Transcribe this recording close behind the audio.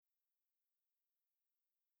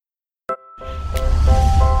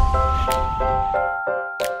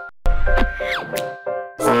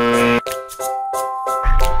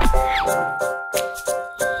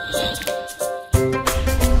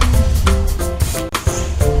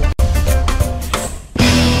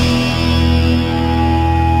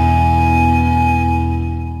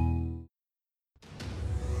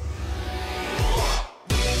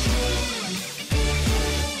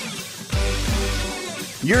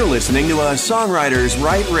You're listening to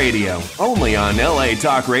ASongwritersRight Radio, only on LA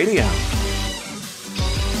Talk Radio.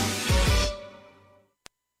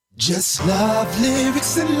 Just love,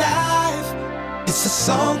 lyrics, and life. It's a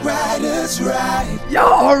songwriter's right.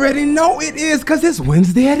 Y'all already know it is, because it's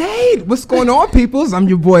Wednesday at 8. What's going on, peoples? I'm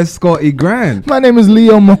your boy, Scotty Grand. My name is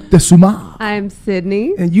Leo Moctezuma. I'm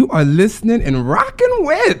Sydney. And you are listening and rocking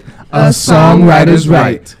with A Songwriter's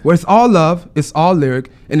Right, where it's all love, it's all lyric,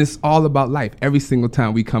 and it's all about life every single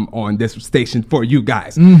time we come on this station for you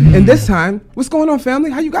guys. Mm-hmm. And this time, what's going on, family?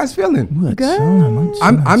 How you guys feeling? Good.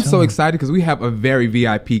 I'm so excited because we have a very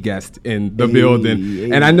VIP guest in the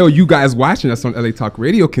building. And I know you guys watching us on LA Talk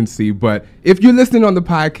Radio can see, but if you're listening on the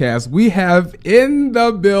podcast, we have in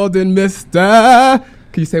the building Mr.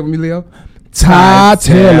 Can you say it with me, Leo? Ty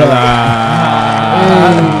Taylor.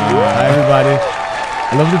 Hi, everybody.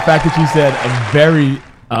 I love the fact that you said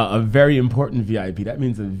a very important VIP. That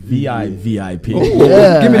means a VIP.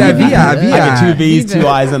 Yeah. Give me that VI. I get two V's, two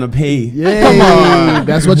I's, and a P. Yeah. Come on.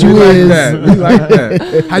 That's what you like is. that. We like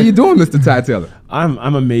that. How you doing, Mr. Ty Taylor?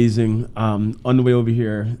 I'm amazing. On the way over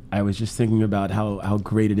here, I was just thinking about how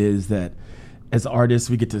great it is that as artists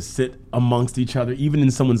we get to sit amongst each other, even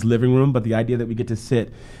in someone's living room. But the idea that we get to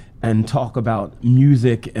sit and talk about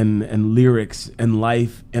music and lyrics and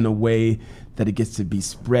life in a way that it gets to be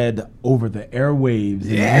spread over the airwaves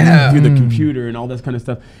and through the computer and all this kind of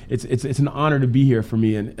stuff. It's an honor to be here for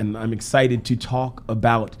me, and I'm excited to talk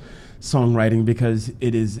about songwriting because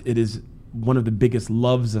it is one of the biggest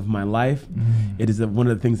loves of my life. It is one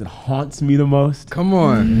of the things that haunts me the most. Come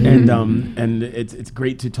on. And it's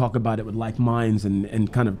great to talk about it with like minds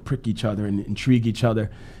and kind of prick each other and intrigue each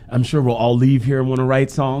other. I'm sure we'll all leave here and want to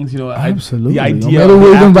write songs. You know, Absolutely. The idea Maybe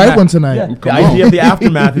we'll even write one tonight. Yeah, the idea of the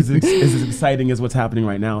aftermath is as exciting as what's happening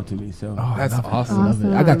right now to me. So That's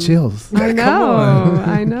awesome. I got chills. I know.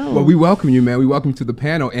 I know. Well, we welcome you, man. We welcome you to the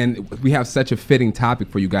panel, and we have such a fitting topic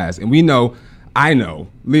for you guys. And we know, I know,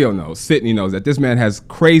 Leo knows, Sydney knows that this man has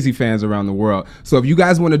crazy fans around the world. So if you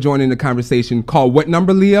guys want to join in the conversation, call what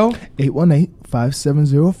number, Leo?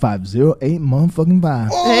 818-570-508 motherfucking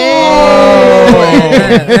 5.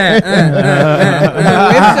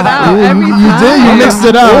 You mixed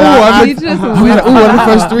it up. He just one of the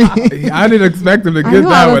first three. I didn't expect him to get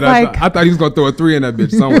that one. I thought he was going to throw a 3 in that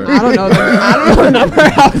bitch somewhere. I don't know the number.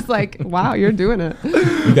 I was like, wow, you're doing it.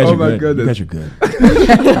 you guys Oh are my good. goodness. You guys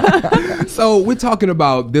are good. So we're talking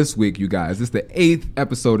about this week, you guys. This is the 8th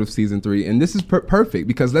episode of season 3, and this is perfect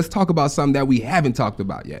because let's talk about something that we haven't talked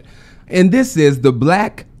about yet. And this is the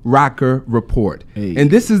Black Rocker Report. Hey.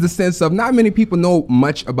 And this is the sense of not many people know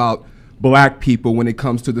much about black people when it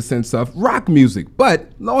comes to the sense of rock music.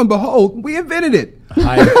 But lo and behold, we invented it.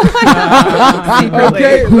 Okay,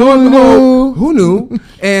 lo and behold, who knew?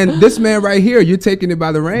 And this man right here, you're taking it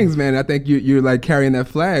by the reins, man. I think you're like carrying that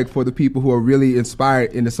flag for the people who are really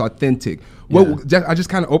inspired and it's authentic. I just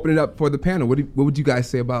kind of open it up for the panel. What would you guys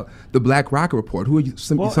say about the Black Rocker Report? Who are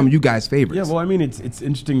some of you guys' favorites? Yeah, well, I mean, it's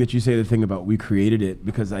interesting that you say the thing about we created it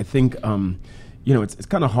because I think, it's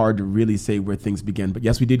kind of hard to really say where things began. But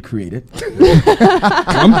yes, we did create it.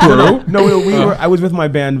 I'm through. I was with my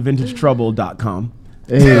band VintageTrouble.com.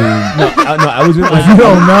 Hey. I was with If you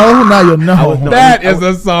don't know, now you'll know. That is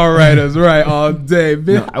a songwriter's right all day.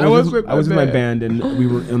 I was with my band, and we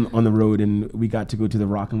were on the road, and we got to go to the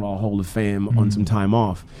Rock and Roll Hall of Fame on some time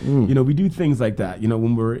off. You know, we do things like that. You know,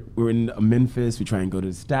 when we're in Memphis, we try and go to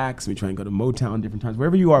Stax, we try and go to Motown different times.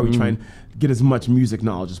 Wherever you are, we try and get as much music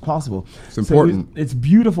knowledge as possible. It's important. It's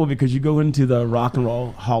beautiful because you go into the Rock and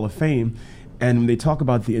Roll Hall of Fame, and when they talk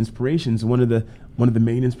about the inspirations, one of the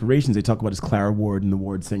main inspirations they talk about is Clara Ward and the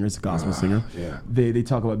Ward Singers, the gospel singer. Yeah. They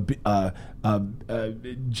talk about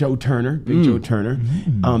Joe Turner, Big Joe Turner.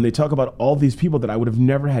 They talk about all these people that I would have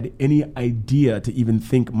never had any idea to even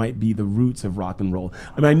think might be the roots of rock and roll.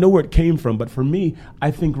 I mean, I know where it came from, but for me,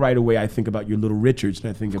 I think right away, I think about your Little Richards, and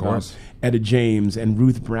I think about Etta James and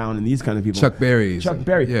Ruth Brown and these kind of people. Chuck Berry.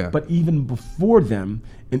 Yeah. But even before them,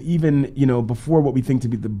 and even before what we think to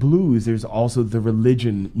be the blues, there's also the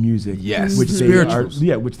religion music, which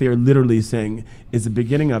they are literally saying is the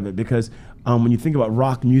beginning of it. Because when you think about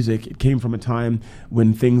rock music, it came from a time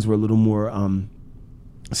when things were a little more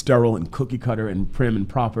sterile and cookie cutter and prim and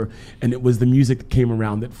proper, and it was the music that came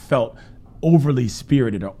around that felt overly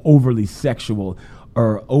spirited or overly sexual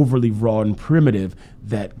or overly raw and primitive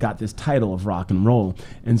that got this title of rock and roll.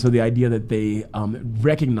 And so the idea that they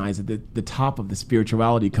recognize that the top of the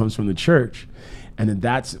spirituality comes from the church, And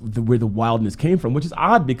that's where the wildness came from, which is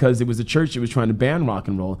odd because it was a church that was trying to ban rock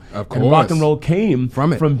and roll. Of And rock course. and roll came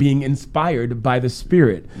From it. from being inspired by the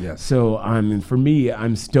Spirit. Yes. So for me,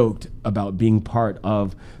 I'm stoked about being part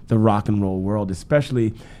of the rock and roll world,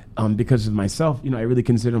 especially because of myself. You know, I really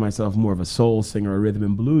consider myself more of a soul singer, a rhythm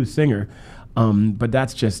and blues singer. But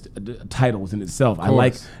that's just titles in itself. I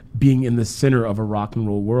like being in the center of a rock and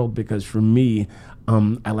roll world because for me,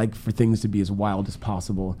 I like for things to be as wild as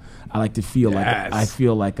possible. I like to feel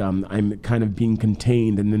like I'm kind of being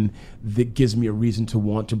contained, and then that gives me a reason to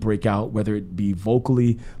want to break out, whether it be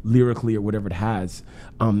vocally, lyrically, or whatever it has.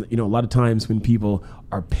 You know, a lot of times when people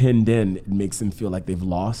are pinned in, it makes them feel like they've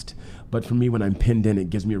lost. But for me, when I'm pinned in, it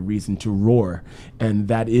gives me a reason to roar, and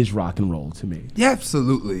that is rock and roll to me. Yeah,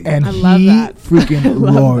 absolutely. And I love he that.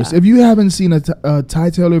 freaking roars. If you haven't seen a Ty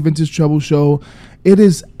Taylor Vintage Trouble show, it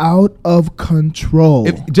is out of control.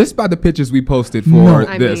 Just by the pictures we posted for No.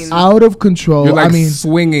 I this, mean- Out of control. you're like I mean,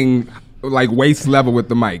 swinging like waist level with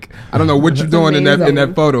the mic. I don't know what you're doing in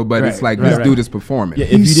that photo, but it's like this dude is performing. Yeah,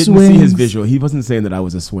 if He you didn't see his swings. visual, he wasn't saying that I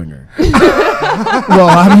was a swinger. well,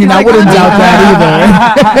 I mean, I wouldn't doubt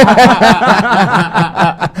that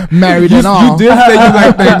either. Married and all. You did say you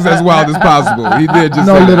like things as wild as possible. He did just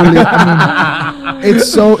No, say that. literally. I mean,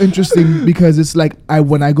 it's so interesting because it's like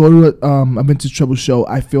when I go to a Vintage Trouble show,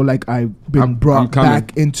 I feel like I've been I'm brought coming.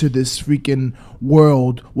 back into this freaking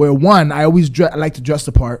world where I always I like to dress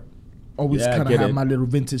the part. Always Yeah, kind of get have it. my little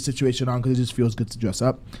vintage situation on because it just feels good to dress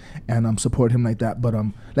up and support him like that. But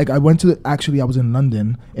like I went to I was in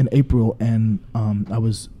London in April and I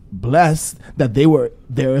was blessed that they were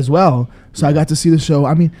there as well. So I got to see the show.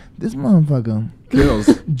 I mean, this motherfucker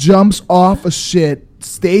Kills. jumps off a shit,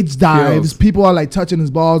 stage dives. Kills. People are like touching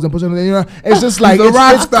his balls and pushing. It's just like a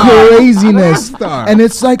rock it's star. craziness. A rock star. And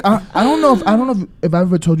it's like I don't know if I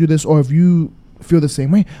ever told you this or if you feel the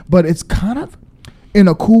same way, but it's kind of in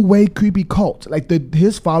a cool way creepy cult. Like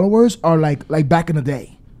his followers are like back in the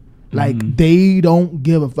day. Like they don't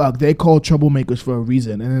give a fuck. They call troublemakers for a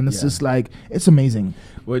reason, and then it's just like it's amazing.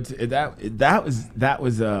 Well, that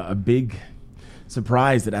was a big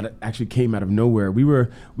surprise that actually came out of nowhere.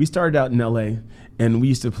 We started out in L.A. and we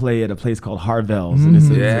used to play at a place called Harvell's, and it's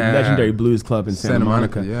a Yeah. legendary blues club in Santa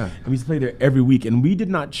Monica. Yeah. And we used to play there every week, and we did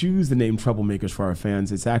not choose the name Troublemakers for our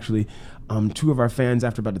fans. It's actually two of our fans,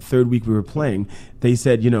 after about the third week we were playing, they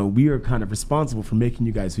said, we are kind of responsible for making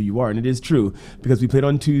you guys who you are. And it is true, because we played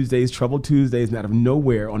on Tuesdays, Trouble Tuesdays, and out of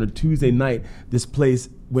nowhere, on a Tuesday night, this place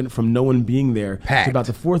went from no one being there Packed. to about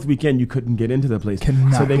the fourth weekend you couldn't get into the place.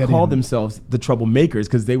 Cannot So they get called in. themselves the Troublemakers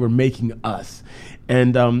because they were making us.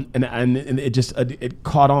 And it just it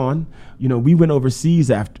caught on. We went overseas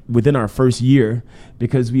within our first year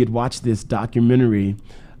because we had watched this documentary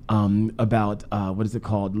about what is it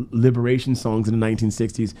called, liberation songs in the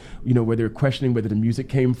 1960s, where they were questioning whether the music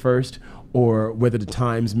came first or whether the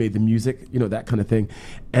times made the music, that kind of thing.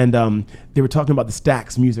 And they were talking about the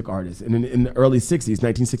Stax music artists. And in the early 60s,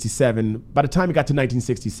 1967, by the time it got to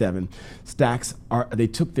 1967, Stax, they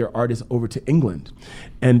took their artists over to England.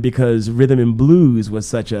 And because rhythm and blues was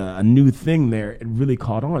such a new thing there, it really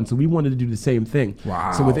caught on. So we wanted to do the same thing.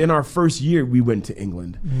 Wow. So within our first year, we went to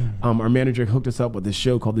England. Our manager hooked us up with this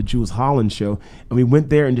show called the Jules Holland Show. And we went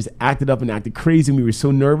there and just acted up and acted crazy. And we were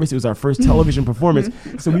so nervous. It was our first television performance.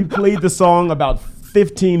 So we played the song about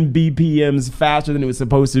 15 BPMs faster than it was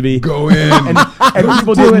supposed to be. Go in. And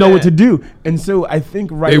people didn't know what to do. And so I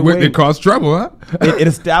think right away, They caused trouble, huh? it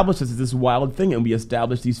established us as this wild thing. And we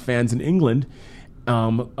established these fans in England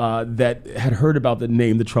that had heard about the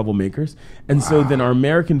name, the Troublemakers. And so then our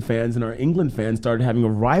American fans and our England fans started having a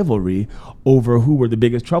rivalry over who were the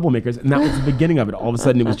biggest troublemakers. And that was the beginning of it. All of a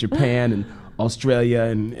sudden it was Japan and Australia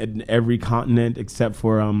and every continent except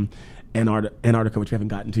for Antarctica, which we haven't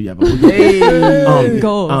gotten to yet. But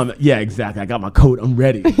Goals. yeah, exactly. I got my coat. I'm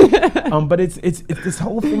ready. But it's this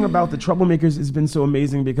whole thing about the troublemakers has been so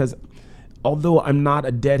amazing because although I'm not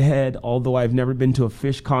a deadhead, although I've never been to a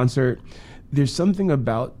Fish concert, there's something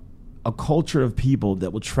about a culture of people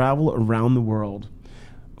that will travel around the world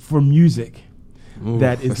for music.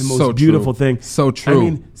 That is the that's most so beautiful true. thing. So true. I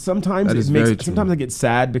mean, sometimes That is very true. sometimes I get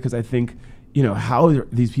sad because I think, how are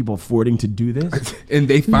these people affording to do this? And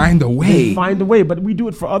they find a way. They find a way, but we do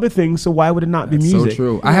it for other things, so why would it not be That's music? so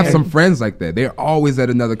true. I have some friends like that. They're always at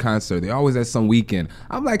another concert. They're always at some weekend.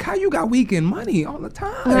 I'm like, how you got weekend money all the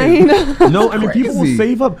time? I know. No, I mean, people will Crazy.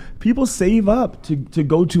 save up. People save up to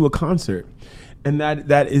go to a concert. And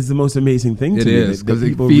that is the most amazing thing to It me. is, that 'cause it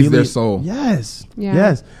people feeds their soul. Yes. Yeah.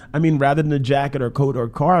 Yes. I mean, rather than a jacket or coat or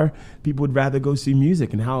car, people would rather go see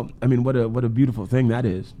music. And what a beautiful thing that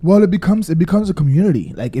is. Well, it becomes a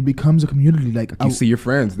community. Like it becomes a community. Like You see your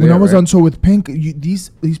friends when there, I was right? on tour with Pink, these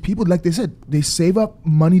people, like they said, they save up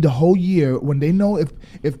money the whole year. When they know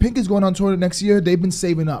if Pink is going on tour next year, they've been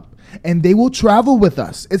saving up, and they will travel with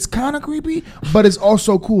us. It's kind of creepy, but it's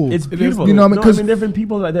also cool. It's beautiful. You know what I mean? No, different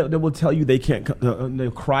people that will tell you they can't.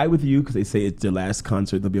 They'll cry with you because they say it's their last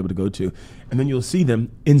concert they'll be able to go to, and then you'll see them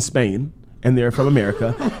in Spain, and they're from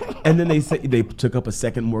America, and then they say they took up a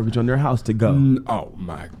second mortgage on their house to go. Oh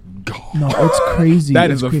my God. No, it's crazy.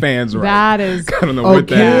 That It's is a crazy. fan's right. That is. I don't know what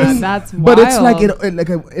Okay. that is. That's wild. But it's like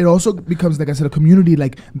it also becomes, like I said, a community.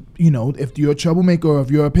 Like, you know, if you're a troublemaker or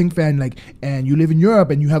if you're a Pink fan, like, and you live in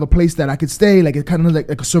Europe and you have a place that I could stay, like it kind of like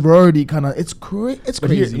a sorority kind of. It's crazy.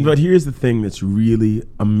 But here's the thing that's really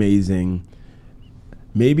amazing.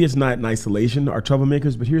 Maybe it's not in isolation, our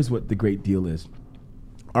troublemakers, but here's what the great deal is.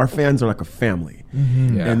 Our fans are like a family.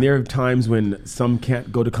 Mm-hmm. Yeah. And there are times when some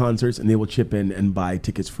can't go to concerts and they will chip in and buy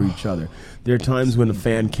tickets for each other. There are times when a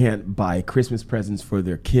fan can't buy Christmas presents for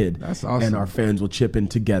their kid. That's awesome. And our fans will chip in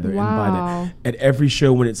together and buy Wow. that. At every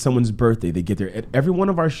show when it's someone's birthday, they get there. At every one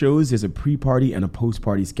of our shows, there's a pre-party and a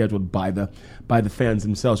post-party scheduled by the fans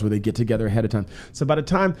themselves where they get together ahead of time. So by the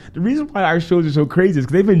time, the reason why our shows are so crazy is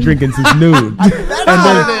because they've been drinking since noon.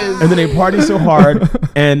 and then they party so hard,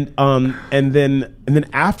 and then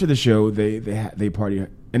after the show they party.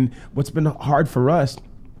 And what's been hard for us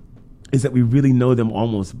is that we really know them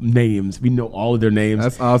almost names. We know all of their names.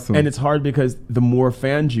 That's awesome. And it's hard because the more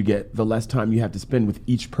fans you get, the less time you have to spend with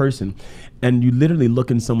each person, and you literally look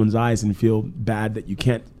in someone's eyes and feel bad that you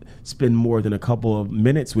can't spend more than a couple of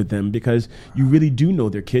minutes with them because you really do know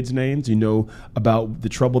their kids' names. You know about the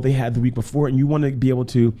trouble they had the week before, and you want to be able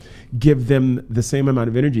to give them the same amount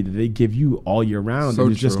of energy that they give you all year round. So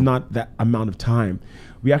and it's just true. not that amount of time.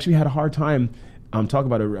 We actually had a hard time. Talk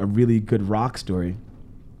about a really good rock story.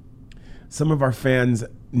 Some of our fans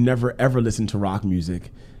never ever listen to rock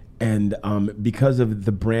music. And because of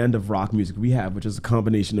the brand of rock music we have, which is a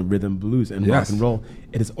combination of rhythm, blues, and rock Yes. and roll,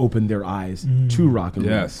 it has opened their eyes to rock and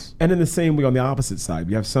roll. Yes. And in the same way, on the opposite side,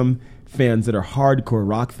 we have some fans that are hardcore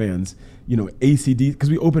rock fans, you know, ACD,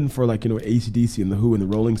 because we opened for like, you know, ACDC and The Who and the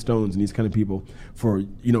Rolling Stones and these kind of people for,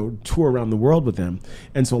 you know, tour around the world with them.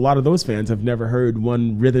 And so a lot of those fans have never heard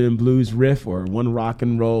one rhythm and blues riff or one rock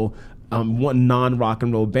and roll one non-rock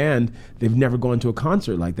and roll band. They've never gone to a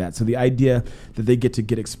concert like that. So the idea that they get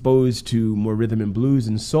exposed to more rhythm and blues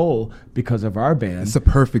and soul because of our band, It's a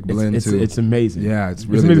perfect blend too. it's amazing. Yeah, it's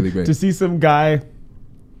really, amazing. really great. To see some guy,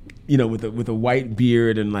 you know, with a white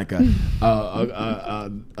beard and like a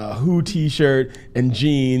Who t-shirt and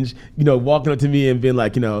jeans, you know, walking up to me and being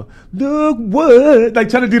like, you know, look what, like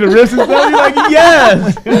trying to do the riffs and stuff. You're like,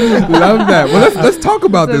 yes. Love that. Well, let's talk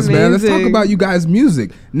about That's this, man. Let's talk amazing. about you guys'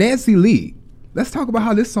 music. Nancy Lee. Let's talk about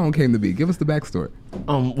how this song came to be. Give us the backstory.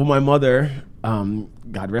 Well, my mother,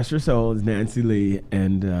 God rest her soul, is Nancy Lee,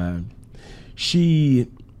 and she's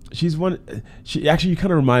one. She actually, you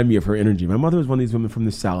kind of remind me of her energy. My mother was one of these women from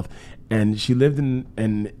the South, and she lived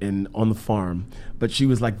in on the farm, but she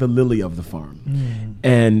was like the lily of the farm,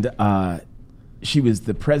 and she was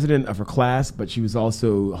the president of her class, but she was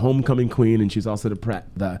also homecoming queen, and she was also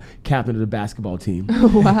the captain of the basketball team.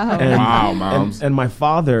 Wow. And, Wow, moms. And my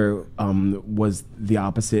father was the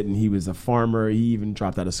opposite, and he was a farmer. He even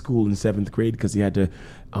dropped out of school in 7th grade because he had to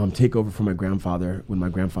take over for my grandfather when my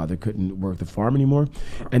grandfather couldn't work the farm anymore.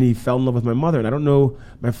 And he fell in love with my mother. And I don't know,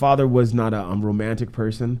 my father was not a romantic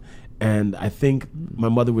person. And I think my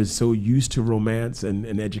mother was so used to romance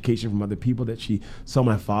and education from other people that she saw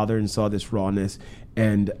my father and saw this rawness.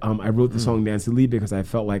 And I wrote the song Nancy Lee because I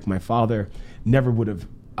felt like my father never would have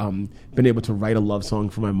been able to write a love song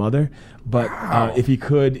for my mother, but if he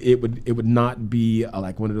could, it would not be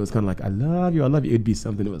like one of those kind of like I love you. It would be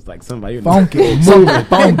something that was like somebody Funky. moving.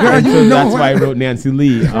 Girl, And you so know that's what? why I wrote Nancy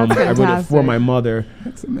Lee. I wrote it for fantastic. my mother,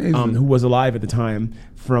 That's amazing. who was alive at the time,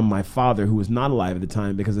 from my father, who was not alive at the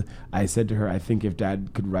time, because I said to her, I think if Dad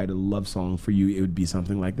could write a love song for you, it would be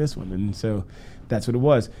something like this one. And so that's what it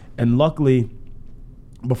was. And luckily,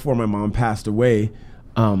 before my mom passed away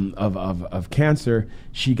of cancer,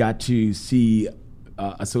 she got to see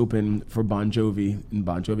us open for Bon Jovi in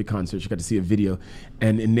Bon Jovi concert. She got to see a video,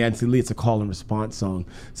 and in Nancy Lee, it's a call and response song.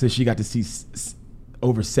 So she got to see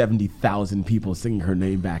over 70,000 people singing her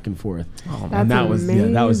name back and forth. And that was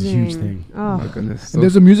a huge thing. Oh my goodness. And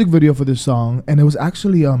there's a music video for this song, and it was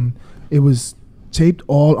actually it was taped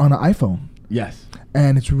all on an iPhone. Yes.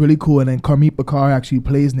 and it's really cool. And then Carmit Bakar actually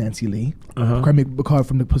plays Nancy Lee. Carmit Bakar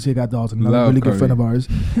from the Pussycat Dolls, and another really good friend of ours.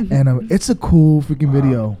 And it's a cool freaking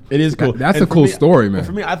video. It is cool. That's a cool story, man.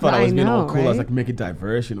 For me, I thought I was being all cool. Right? I was like, make it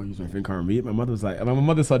diverse, use my friend Carmit. My mother was like, my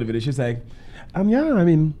mother saw the video. She was like, yeah, I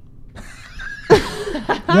mean.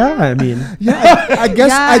 Yeah, I mean. Yeah, I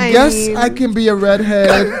guess I can be a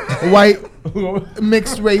redhead, white,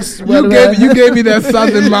 mixed race. You gave me that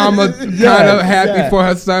Southern mama kind of happy for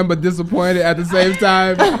her son, but disappointed at the same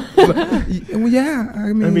time. Well, yeah,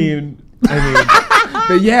 I mean.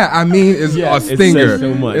 But yeah, I mean, it's a stinger. It says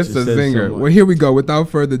so much. It's a zinger. So well, here we go. Without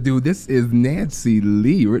further ado, this is Nancy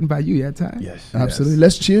Lee, written by you, Ty? Yes. Absolutely.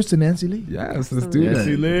 Let's cheers to Nancy Lee. Yes, let's do that.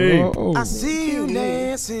 Nancy Lee. Oh. I see you,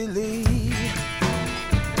 Nancy Lee.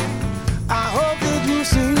 I hope that you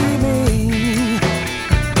see me.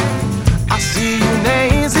 I see you,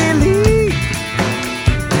 Nancy Lee.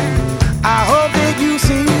 I hope that you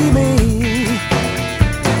see me.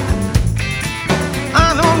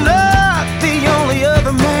 I know not the only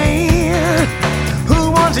other man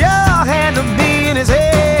who wants your hand to be in his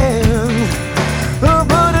hand.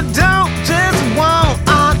 But I don't just want,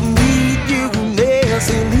 I need you,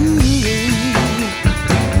 Nancy Lee.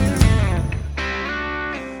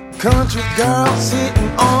 Country girl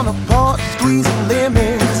sitting on a porch, squeezing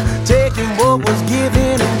lemons, taking what was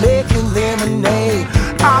given and making lemonade.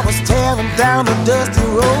 I was tearing down the dusty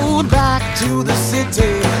road back to the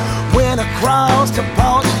city. When across the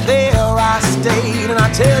porch there I stayed, and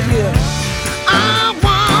I tell you, I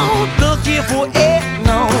won't looking for it,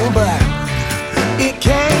 no, but it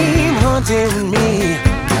came hunting me.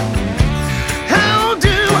 How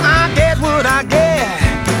do I get what I get?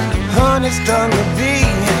 Honey stung to be.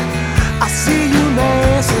 I see you,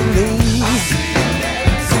 Nancy Lee.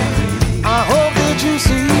 I hope that you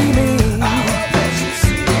see me.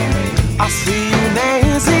 I see you,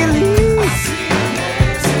 Nancy Lee.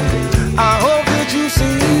 I hope that you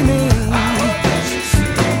see me.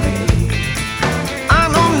 I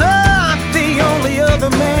know not the only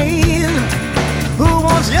other man who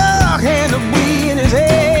wants your hand to be in his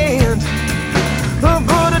hand.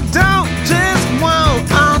 But I don't just want,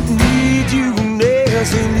 I need you,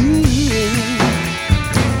 Nancy Lee.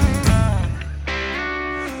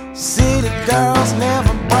 City girls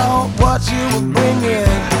never brought what you were bringing.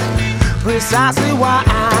 Precisely why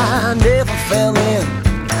I never fell in.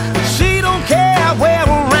 She don't care where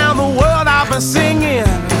around the world I've been singing.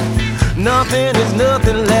 Nothing is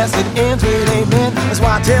nothing less than entertainment. That's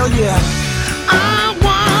why I tell you, I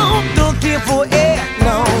won't looking for it,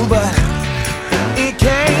 no, but it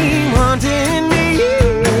came hunting me.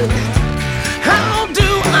 How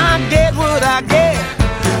do I get what I get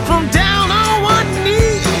from down on one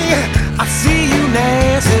knee? I see you,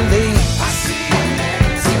 Nancy Lee.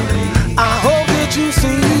 I hope that you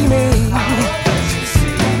see me.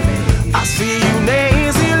 I see you,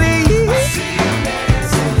 Nancy Lee.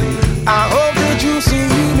 I hope that you see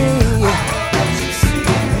me.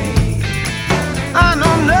 I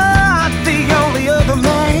know not the only other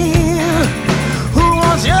man who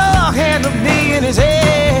wants your hand to be in his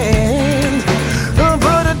hand.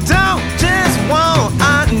 But I don't just want,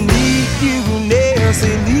 I need you,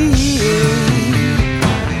 Nancy Lee.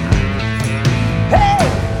 Hey!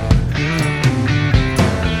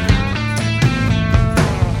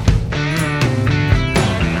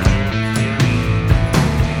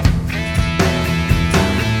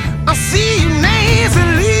 I see you, Nancy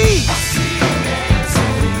Lee.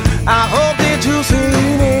 I hope that you see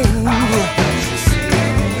me.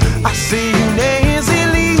 I see you, Nancy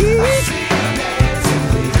Lee.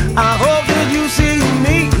 I hope that you see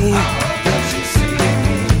me.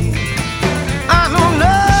 I know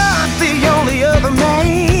not the only other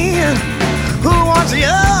man who wants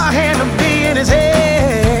your hand to be in his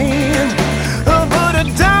hand. But I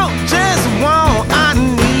don't just want, I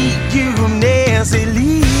need you, Nancy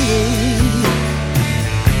Lee.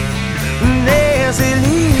 Nancy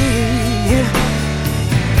Lee.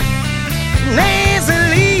 Nancy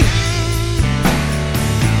Lee.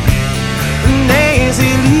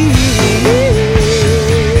 Nancy Lee.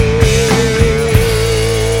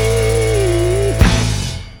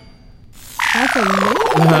 That's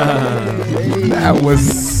amazing. That was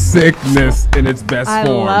sickness in its best I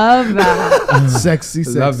form. love that. Sexy,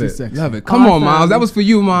 Love it. sexy. Love it. Come on, Awesome. Miles. That was for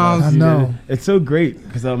you, Miles. I know. It's so great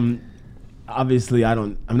because obviously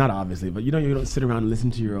I'm not obviously, but you don't sit around and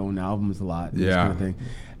listen to your own albums a lot. This Yeah. kind of thing.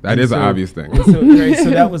 That is an obvious thing. So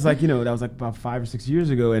that was like about 5 or 6 years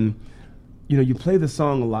ago, and you play the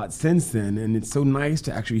song a lot since then, and it's so nice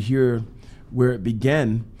to actually hear where it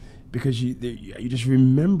began. because you just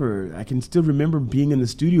remember. I can still remember being in the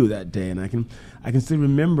studio that day, and I can still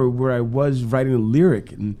remember where I was writing a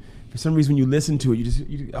lyric, and for some reason when you listen to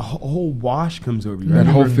it, a whole wash comes over you. That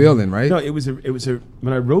whole feeling, right? No, it was a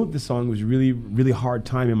when I wrote the song, it was a really, really hard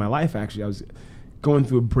time in my life. Actually, I was going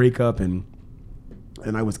through a breakup, and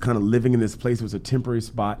I was kind of living in this place. It was a temporary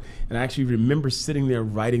spot, and I actually remember sitting there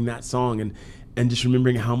writing that song, and just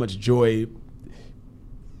remembering how much joy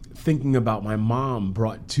thinking about my mom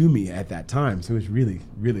brought to me at that time. So it was really,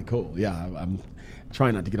 really cool. Yeah, I'm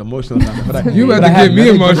trying not to get emotional about it, but you had to get me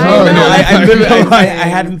emotional. I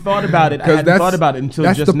hadn't thought about it. I hadn't thought about it until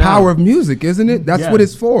just now. That's the power of music, isn't it? That's what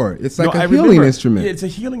it's for. It's like a healing instrument. Yeah, it's a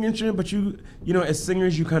healing instrument, but you know, as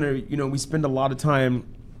singers, you kind of, we spend a lot of time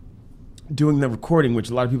doing the recording, which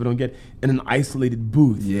a lot of people don't get, in an isolated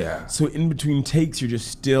booth. Yeah. So in between takes, you're just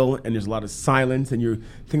still, and there's a lot of silence, and you're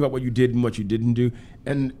thinking about what you did and what you didn't do.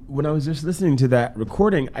 And when I was just listening to that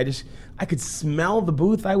recording, I could smell the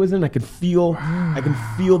booth I was in. I could feel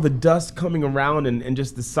the dust coming around, and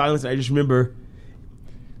just the silence. I remember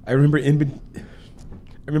in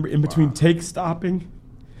between takes stopping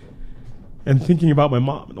and thinking about my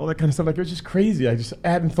mom and all that kind of stuff. Like, it was just crazy. I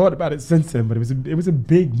hadn't thought about it since then, but it was a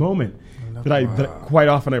big moment that quite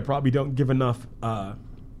often I probably don't give enough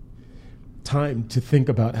time to think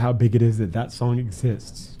about how big it is that song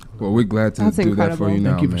exists. Well, we're glad to do that for you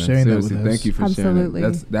now. Thank you for sharing that with us. Thank you for Absolutely.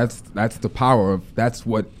 sharing that. That's the power of, that's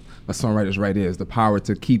what a songwriter's right is, the power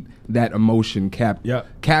to keep that emotion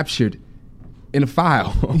captured in a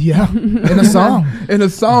file. Yeah, in a song. In a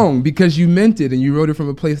song, because you meant it and you wrote it from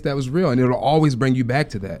a place that was real, and it'll always bring you back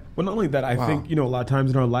to that. Well, not only that, I think, a lot of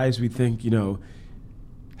times in our lives we think,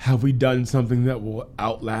 have we done something that will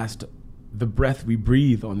outlast the breath we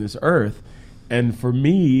breathe on this earth? And for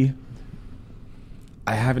me,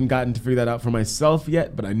 I haven't gotten to figure that out for myself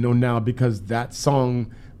yet, but I know now, because that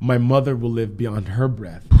song, my mother will live beyond her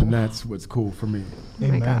breath, and that's what's cool for me. Oh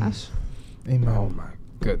my gosh. Amen. Oh my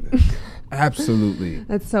goodness. Absolutely.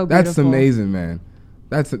 That's so beautiful. That's amazing, man.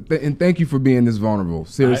 And thank you for being this vulnerable,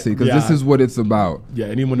 seriously, because this is what it's about. Yeah,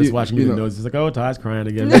 anyone that's watching me knows it's like, oh, Ty's crying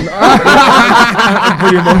again. I'm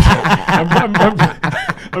pretty emotional.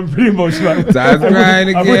 I'm pretty emotional. Ty's crying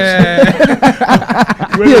again.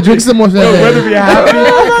 Drink some more. Whether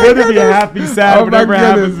be happy, sad, whatever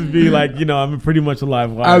happens to be, like, I'm pretty much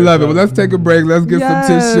alive. I love it. Well, let's take a break. Let's get some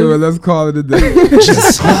tissue and let's call it a day.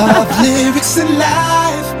 Just love lyrics and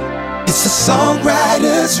life. It's a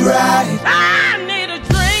songwriter's right. I need a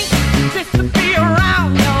drink just to be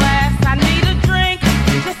around your ass. I need a drink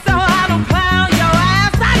just so I don't clown your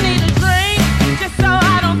ass. I need a drink just so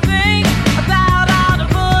I don't think about all the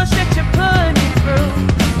bullshit you put me through.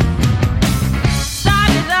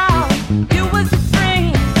 Started off, you was a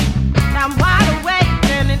dream. Now I'm wide awake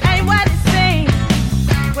and it ain't what it seems.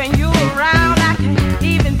 When you around, I can't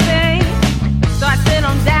even think. So I sit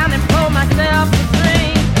on down and pull myself a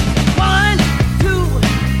drink. 1, 2,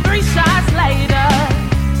 3 shots later,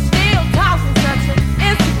 still talking such an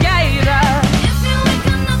instigator. If you ain't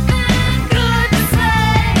got nothing good to say,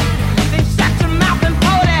 then shut your mouth and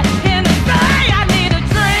pour that in the bay. I need a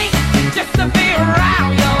drink just to be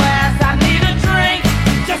around your ass. I need a drink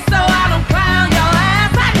just so I don't clown your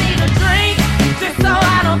ass. I need a drink just so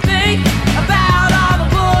I don't think about all the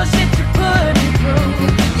bullshit you put me through.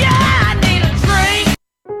 Yeah, I need a drink.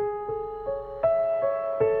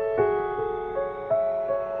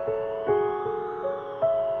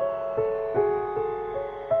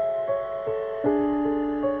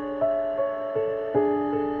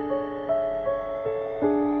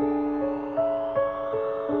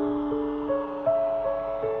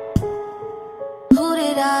 Who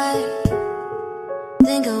did I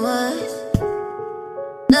think I was?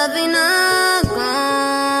 Loving a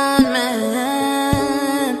grown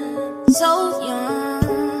man, so young,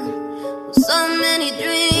 with so many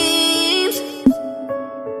dreams.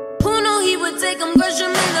 Who knew he would take them, crush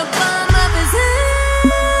them in the palm of his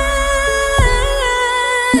hand?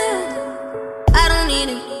 I don't need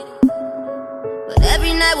him, but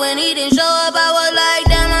every night when he didn't show up, I was like,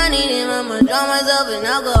 damn, I need him. I'ma drown myself in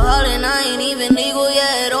alcohol and I ain't even legal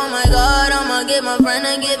yet. Oh my God, I'ma get my friend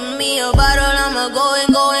to give me a bottle. I'ma go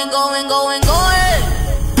and go and go and go and go and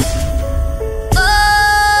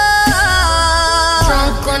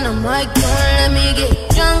drunk on the mic, don't let me get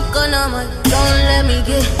drunk on the mic. Don't let me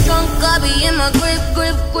get drunk, I be in my grip.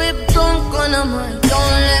 Drunk on the mic,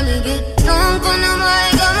 don't let me get drunk on the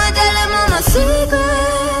mic. I'ma tell him all my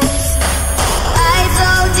secrets. I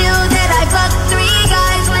told you that I fucked 3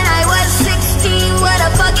 guys when I was 16. What a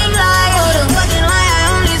fucking lie, what a fucking lie.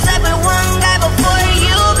 I only slept with 1 guy before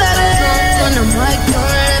you, baby. Drunk on the mic,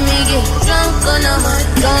 don't let me get drunk on the mic.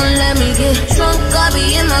 Don't let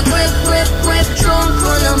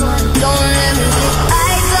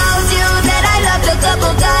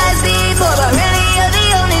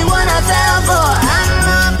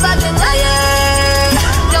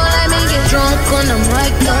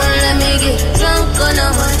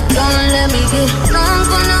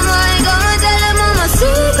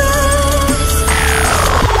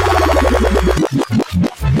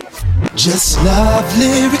Just love,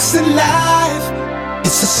 lyrics, and life.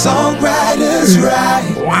 It's a songwriter's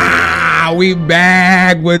right. Wow, we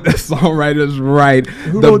back with the songwriters right.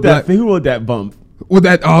 Who wrote that bump? With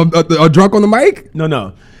that drunk on the mic?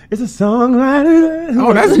 No. It's a songwriter.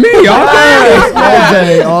 Oh, that's me all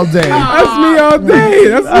day. all day. That's me all day.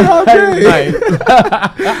 That's me all day.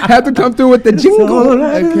 Had to come through with the jingle.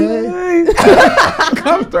 Okay.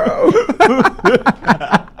 Come through.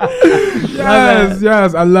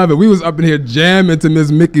 Yes, I love it. We was up in here jamming to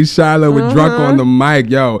Miss Mickey Shiloh with Drunk on the Mic.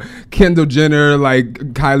 Yo, Kendall Jenner, like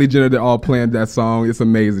Kylie Jenner, they're all playing that song. It's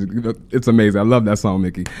amazing. It's amazing. I love that song,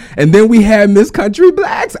 Mickey. And then we had Miss Country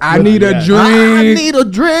Blacks. I need a drink. I need a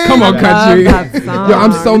drink. Come on, Country. Yo, Yo,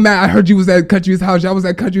 I'm so mad. I heard you was at Country's house. Y'all was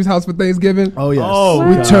at Country's house for Thanksgiving. Oh yes. Oh,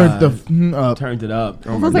 we God. turned the up. Turned it up. It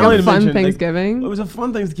was like a fun Thanksgiving. It was a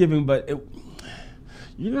fun Thanksgiving, but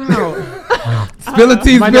you know how Spill the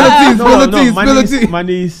tea, spill the tea. My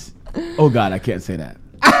niece. Oh God, I can't say that.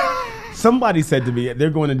 Somebody said to me, they're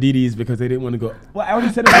going to DD's because they didn't want to go. Well, I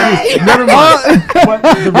already said it. Never mind. But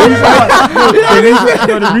the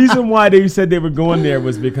reason why they said they were going there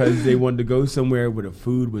was because they wanted to go somewhere where the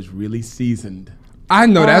food was really seasoned. I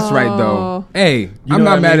know that's right though. Hey, I'm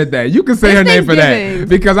not mad at that. You can say It's her name for that Thanksgiving.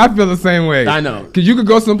 because I feel the same way. I know. Because you could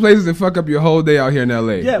go some places and fuck up your whole day out here in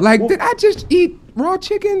LA. Yeah, like, well- did I just eat raw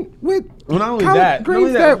chicken with Well, not only collard that,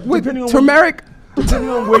 greens with depending on turmeric? Depending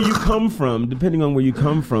on where you come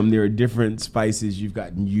from, there are different spices you've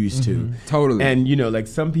gotten used to. Totally. And like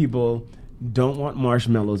some people don't want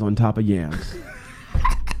marshmallows on top of yams.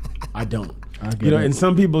 I don't. And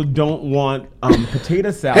some people don't want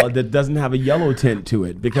potato salad that doesn't have a yellow tint to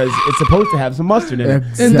it because it's supposed to have some mustard in it.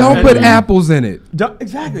 And don't put apples in it.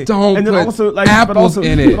 Exactly. Don't and then put also, apples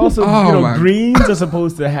in it. But also, Oh my greens are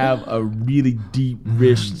supposed to have a really deep,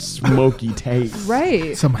 rich, smoky taste.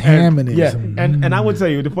 Right. Some ham in it. Yeah, Some- and I would tell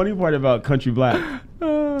you the funny part about Country Black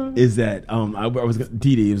is that I was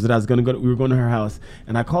Dee was that I was gonna go. We were going to her house,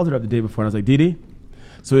 and I called her up the day before, and I was like, Dee,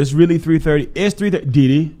 so it's really 3:30. It's 3:30.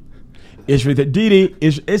 Dee. It's 3:30. Dee,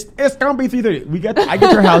 it's gonna be 3:30. I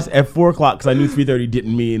get to her house at 4:00 because I knew 3:30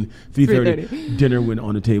 didn't mean 3:30. Dinner went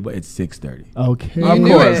on the table at 6:30. Okay. Of knew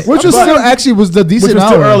course. it. Which was still actually was the decent Which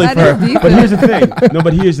was hour. too early That for her. is decent. But here's the thing.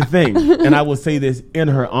 But here's the thing. And I will say this in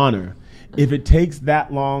her honor. If it takes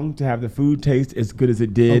that long to have the food taste as good as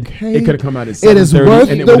it did, Okay. it could have come out at 7:30. It is worth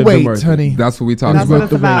and it the would have been wait, worth it. honey. That's what we talking That's what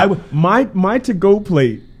about. it's about. My to-go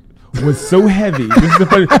plate was so heavy. This is the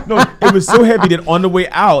funny. No, it was so heavy that on the way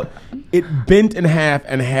out, it bent in half,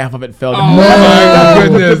 and half of it fell down. Oh, my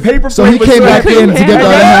goodness. The paper So plate he was came so back heavy. in to get the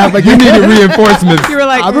other half. Like You needed reinforcements. You were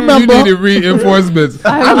like, I remember. You needed reinforcements.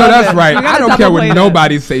 I know love that's it. right. You gotta I don't care what double-plate it.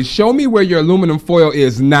 nobody says. Show me where your aluminum foil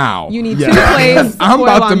is now. you need Yeah. 2 plates. I'm foil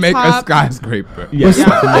about to on make a top. skyscraper. Yes, it's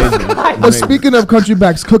amazing. But Amazing. speaking of Country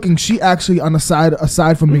Black's cooking, she actually on the side,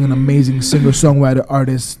 aside from being an amazing singer, songwriter,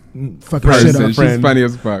 artist, fucking shit Person, up, she's friend. funny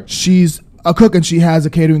as fuck. she's a cook and she has a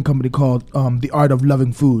catering company called The Art of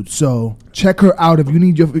Loving Food. So check her out if you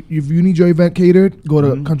need your event catered. Go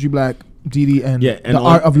to Country Black, Dee, and Yeah, and The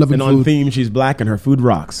Art of Loving and Food. on theme, she's black and her food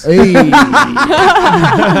rocks. Hey, I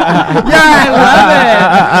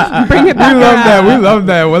love it. Bring it back. We love that. We love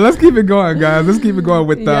that. Well, let's keep it going, guys. Let's keep it going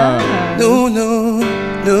with Yeah. No.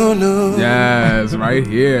 Yes, right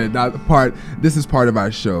here. Now, this is part of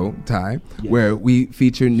our show, Ty, where we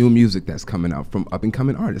feature new music that's coming out from up and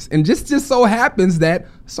coming artists. And just so happens that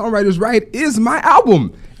Songwriters Right is my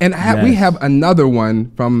album. And we have another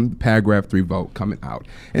one from Paragraph 3 Vote coming out.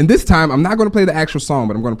 And this time, I'm not going to play the actual song,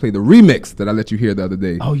 but I'm going to play the remix that I let you hear the other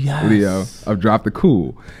day. Oh, yes. Leo, of Drop the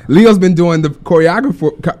Cool. Leo's been doing the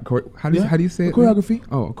choreography. How do you say it? choreography.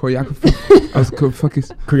 Oh, choreography. I was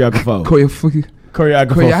Choreographer.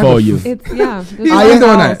 Choreographer for you. It's, yeah. I am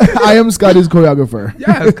doing that. I am Scotty's choreographer.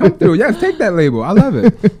 Yes, come through. Yes, take that label. I love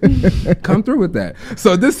it. Come through with that.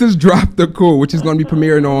 So this is Drop the Cool, which is going to be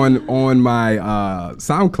premiering on my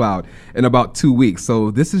SoundCloud in about 2 weeks.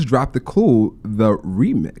 So this is Drop the Cool, the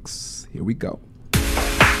remix. Here we go.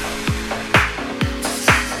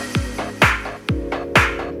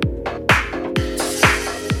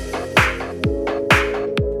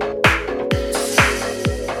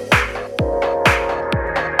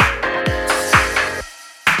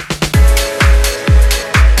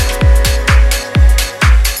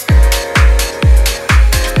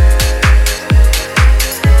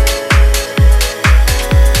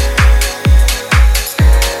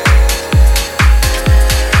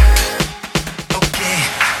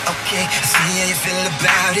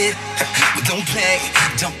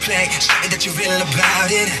 Don't play, show me that you're real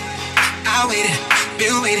about it. I waited,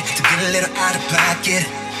 been waiting to get a little out of pocket.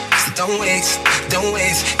 So Don't waste. Get you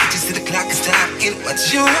to the clock is ticking. What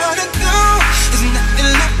you wanna do? There's nothing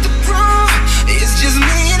left to prove. It's just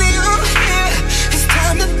me and you here. It's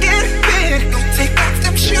time to get rid. Don't take off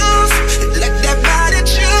them shoes. Let that body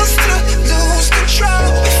choose to lose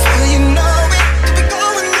control. Before you know it, you'll be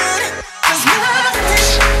going in. 'Cause my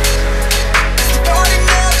wish is the party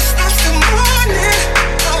never stops till morning.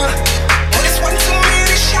 But it's one too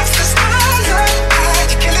many shots 'cause I love how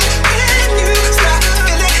you kill it when you stop to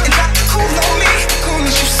feel it and drop the cool on me. Cool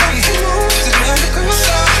as you say, just let it go.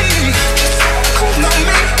 Sorry, just cool on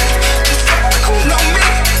me. Just cool on me.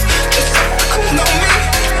 Just cool on me.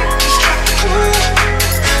 Just drop the cool.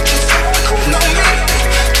 Just cool on me. Just cool on me.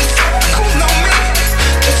 Just cool on me.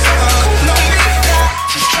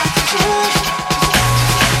 Just drop the cool.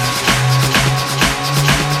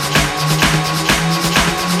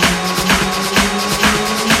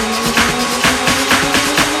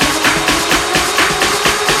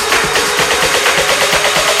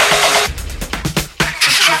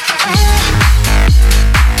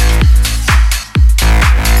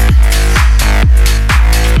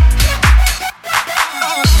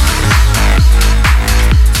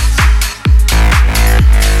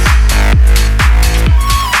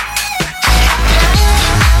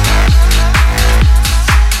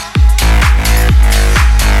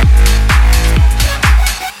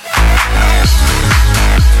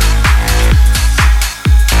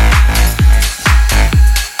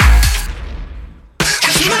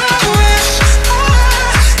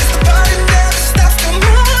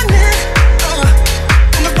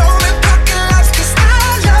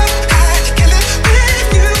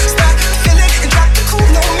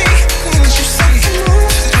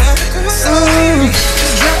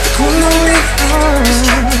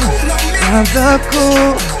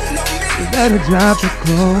 Drop the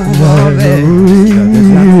cool, you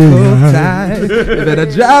better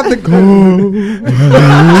drop the cool.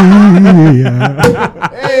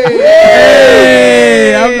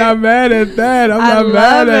 Hey, I'm not mad at that. I'm not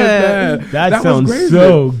mad at that. That sounds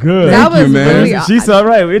so good. That Thank you, was man. really She's all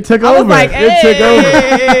right. It took I over. was like, It took over.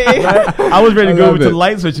 Right? I was ready to go love over to it. the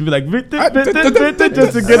light switch and be like, just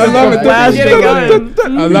to get I love it. flash Get it going.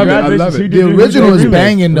 going. I love it. I love it. The original is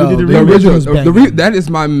banging though. The original is banging. That is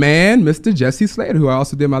my man, Mr. Jesse Slater, who I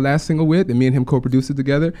also did my last single with, and me and him co-produced it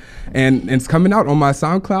together. And it's coming out on my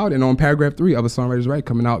SoundCloud and on Paragraph 3 of A Songwriter's Right,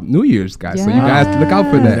 coming out New Year's, guys. So you guys look out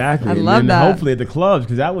for that. Exactly. I love and that. Hopefully at the clubs,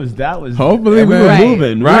 because that was Hopefully, we man. were Right.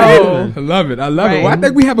 moving, Right? right? I love it. I love it. Right. Well, I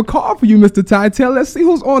think we have a call for you, Mr. Tytel. Let's see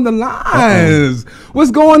who's on the lines.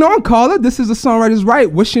 What's going on, caller? This is A Songwriter's Right.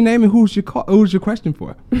 What's your name and who's your question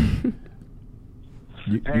for? Hey,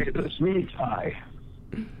 it's me, Ty.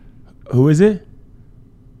 Who is it?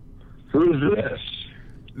 Who's this?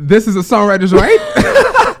 This is A Songwriter's Right.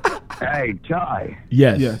 Hey, Ty.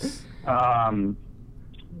 Yes.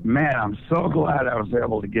 Man, I'm so glad I was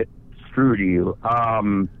able to get through to you.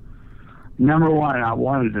 Number one, I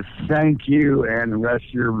wanted to thank you and the rest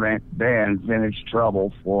of your band, Vintage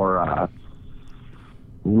Trouble, for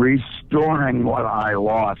restoring what I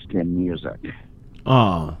lost in music.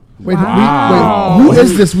 Oh. Wait, who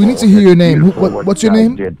is this? We need to hear your name. What's your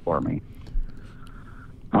name? Did for me.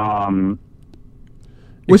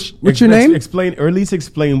 What's your name? Explain, or at least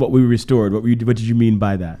explain what we restored. What did you mean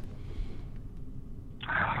by that?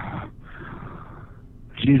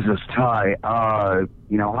 Jesus, Ty. I've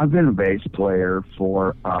been a bass player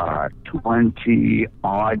for 20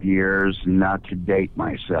 odd years, not to date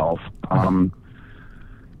myself.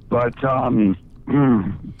 But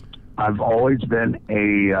I've always been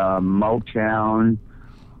a Motown,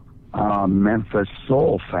 Memphis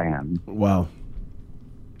soul fan. Wow.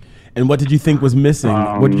 And what did you think was missing?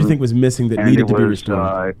 What did you think was missing that needed to be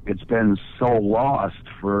restored? It's been so lost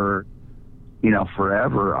for,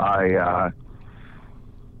 forever.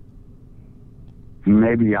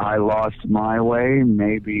 Maybe I lost my way.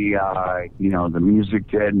 Maybe, the music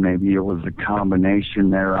did. Maybe it was a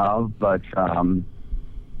combination thereof. But,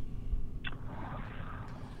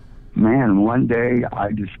 man, one day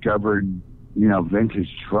I discovered,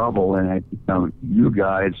 Vintage Trouble, and you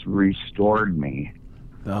guys restored me.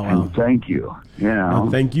 Oh, wow. And thank you.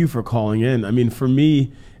 Well, thank you for calling in. I mean, for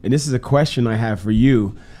me, and this is a question I have for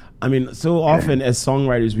you. I mean, so often as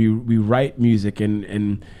songwriters, we write music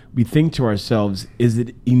and we think to ourselves, is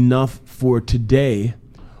it enough for today,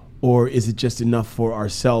 or is it just enough for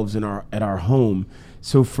ourselves at our home?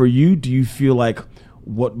 So for you, do you feel like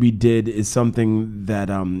what we did is something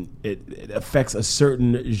that it affects a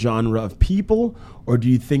certain genre of people, or do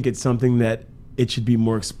you think it's something that it should be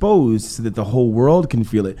more exposed so that the whole world can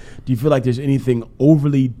feel it? Do you feel like there's anything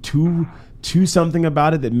overly too to something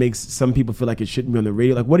about it that makes some people feel like it shouldn't be on the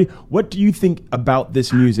radio? Like, what do you think about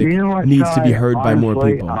this music needs to be heard by more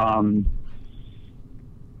people?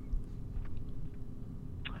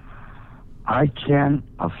 I can't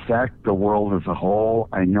affect the world as a whole.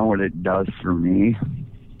 I know what it does for me.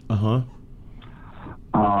 Uh-huh.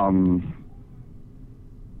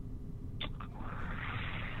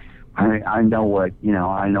 I know what,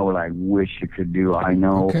 I know what I wish it could do. I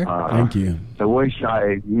know. Okay. Thank you. I wish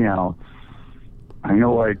I know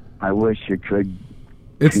what I wish it could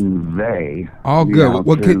convey. All good.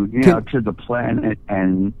 To the planet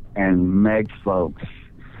and make folks,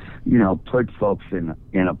 put folks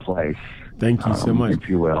in a place. Thank you so much. If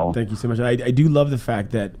you will. Thank you so much. I do love the fact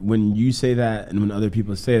that when you say that and when other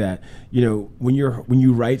people say that, when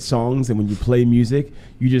you write songs and when you play music,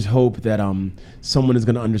 you just hope that someone is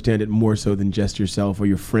going to understand it more so than just yourself or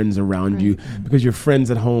your friends around you, because your friends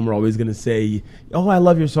at home are always going to say, "Oh, I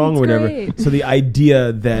love your song," or whatever. Great. So the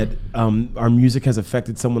idea that our music has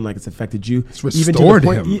affected someone like it's affected you, it's restored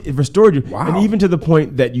it restored you, Wow. and even to the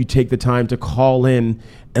point that you take the time to call in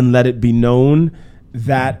and let it be known.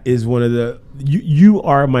 That is one of the you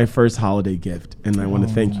are my first holiday gift, and I want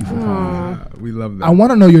to thank you for calling. We love that. I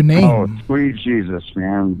want to know your name. Oh, sweet Jesus,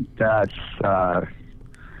 man. That's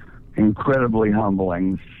incredibly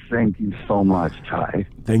humbling. Thank you so much, Ty.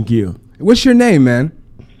 Thank you. What's your name, man?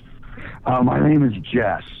 My name is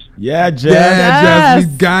Jess. Yeah, Jess. Yeah, Jess,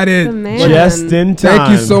 we got it. The man. Just in time.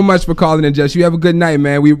 Thank you so much for calling in, Jess. You have a good night,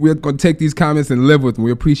 man. We're going to take these comments and live with them.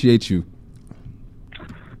 We appreciate you.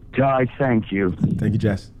 Ty, thank you. Thank you,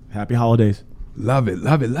 Jess. Happy holidays. Love it,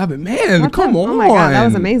 love it, love it. Man, What's come up? on. Oh my God, that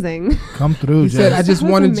was amazing. Come through, He said, I Jess. just That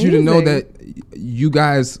was wanted you to know amazing. that you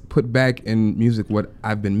guys put back in music what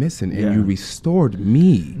I've been missing, and Yeah. you restored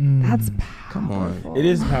me. That's Come on. It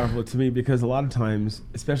is powerful to me because a lot of times,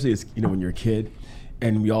 especially as when you're a kid,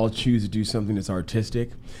 and we all choose to do something that's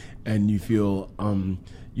artistic, and you feel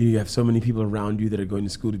you have so many people around you that are going to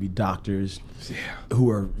school to be doctors, who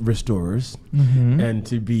are restorers, and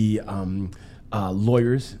to be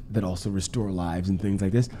lawyers that also restore lives and things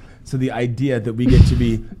like this. So the idea that we get to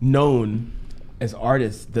be known as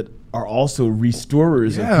artists that are also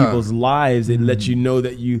restorers of people's lives, it lets you know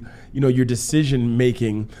that your decision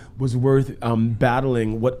making was worth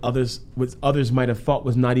battling what others might have thought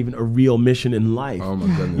was not even a real mission in life. Oh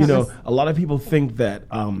my goodness. A lot of people think that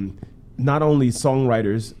not only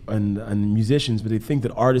songwriters and musicians, but they think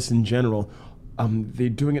that artists in general, they're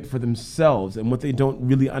doing it for themselves. And what they don't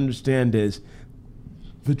really understand is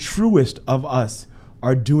the truest of us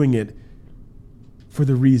are doing it for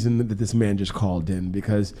the reason that this man just called in,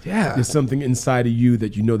 because there's something inside of you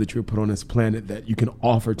that you know that you're put on this planet that you can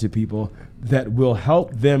offer to people that will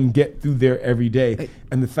help them get through their everyday.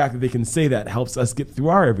 And the fact that they can say that helps us get through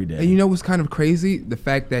our everyday. And you know what's kind of crazy? The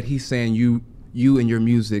fact that he's saying you and your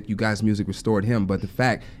music, you guys' music restored him, but the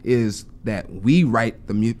fact is that we write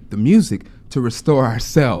the music to restore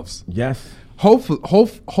ourselves. Yes.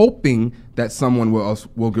 Hoping that someone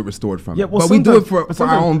will get restored from it. Well, but we do it for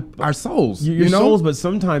our souls. Your souls, but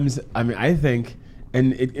sometimes, I think,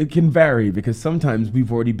 and it can vary, because sometimes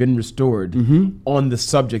we've already been restored on the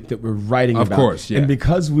subject that we're writing about. Of course, yeah. And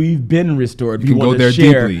because we've been restored, we can go want there to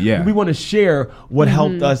share. deeply, yeah. We want to share what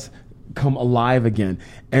helped us come alive again.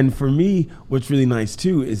 And for me, what's really nice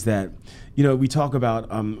too is that, we talk about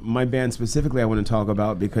my band specifically. I want to talk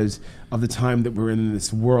about because of the time that we're in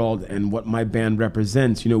this world and what my band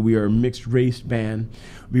represents. We are a mixed race band,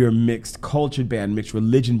 we are a mixed cultured band, mixed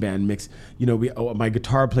religion band, mixed. My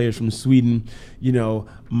guitar player is from Sweden.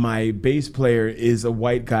 My bass player is a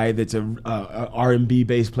white guy that's a R&B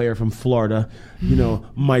bass player from Florida.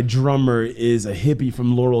 My drummer is a hippie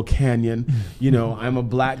from Laurel Canyon. I'm a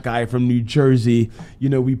black guy from New Jersey.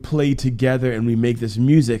 We play together and we make this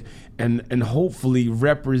music and hopefully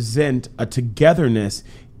represent a togetherness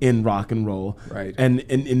in rock and roll, right, and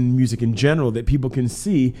in music in general, that people can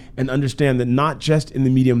see and understand that not just in the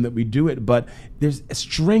medium that we do it, but there's a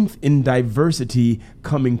strength in diversity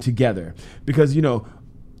coming together. Because,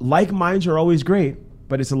 like minds are always great,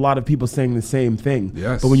 but it's a lot of people saying the same thing.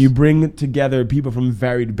 Yes. But when you bring together people from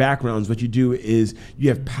varied backgrounds, what you do is you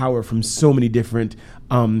have power from so many different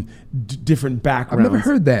different backgrounds. I've never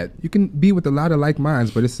heard that. You can be with a lot of like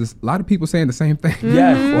minds, but it's just a lot of people saying the same thing.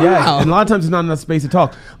 Yeah, Wow. And a lot of times there's not enough space to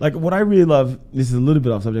talk. Like, what I really love, this is a little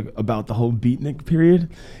bit off subject, about the whole beatnik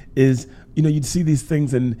period, is, you'd see these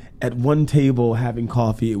things, and at one table having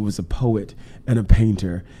coffee, it was a poet and a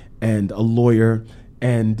painter and a lawyer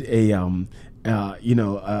and a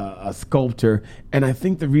sculptor. And I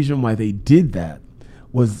think the reason why they did that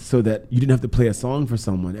was so that you didn't have to play a song for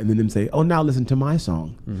someone and then them say, oh, now listen to my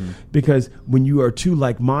song. Because when you are two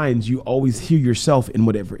like minds, you always hear yourself in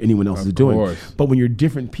whatever anyone else is doing. But when you're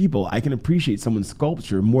different people, I can appreciate someone's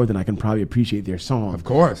sculpture more than I can probably appreciate their song. Of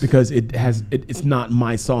course. Because it's not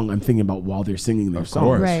my song I'm thinking about while they're singing their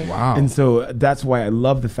song. Right. Wow. And so that's why I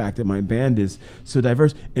love the fact that my band is so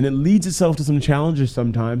diverse. And it leads itself to some challenges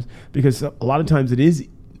sometimes, because a lot of times it's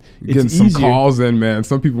getting some easier. calls in, man.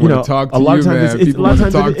 Some people want to talk to you, man. It's, People want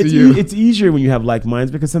to talk to you. It's easier when you have like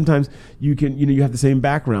minds, because sometimes you can, you have the same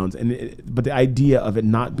backgrounds, but the idea of it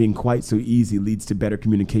not being quite so easy leads to better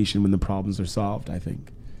communication when the problems are solved, I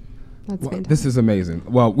think. That's fantastic. This is amazing.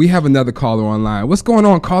 Well, we have another caller online. What's going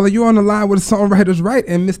on, caller? You're on the line with Songwriters Right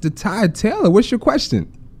and Mr. Ty Taylor. What's your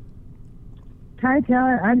question? Ty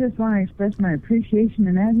Taylor, I just want to express my appreciation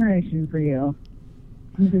and admiration for you.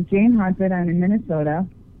 This is Jane Hartford. I'm in Minnesota.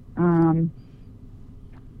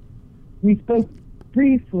 We spoke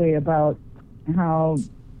briefly about how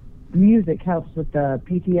music helps with the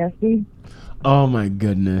PTSD. Oh my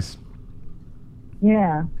goodness.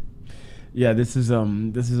 Yeah. Yeah, this is a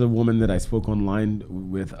woman that I spoke online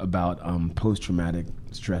with about post-traumatic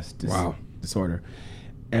stress disorder,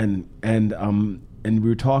 and we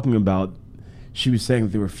were talking about. She was saying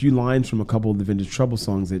that there were a few lines from a couple of the Vintage Trouble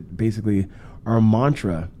songs that basically are a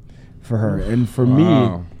mantra for her, and for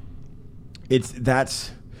me,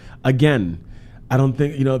 that's again. I don't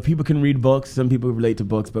think, people can read books. Some people relate to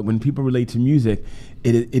books, but when people relate to music,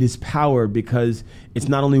 it is power, because it's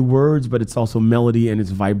not only words, but it's also melody and it's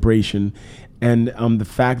vibration. And the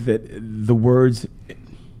fact that the words,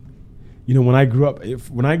 when I grew up,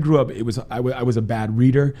 I was a bad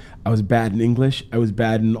reader. I was bad in English. I was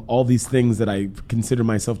bad in all these things that I consider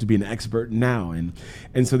myself to be an expert now.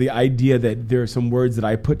 And so the idea that there are some words that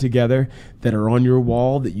I put together that are on your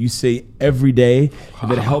wall that you say every day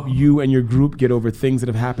that help you and your group get over things that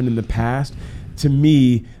have happened in the past, to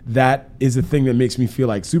me, that is a thing that makes me feel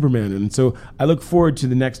like Superman. And so I look forward to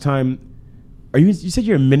the next time. You said are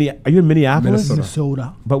you in Minneapolis?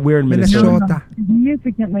 Minnesota. But we're in Minnesota.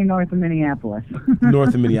 Significantly north of Minneapolis.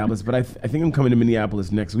 North of Minneapolis. But I think I'm coming to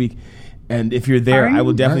Minneapolis next week. And if you're there, I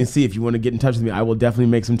will definitely see. If you want to get in touch with me, I will definitely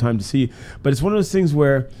make some time to see you. But it's one of those things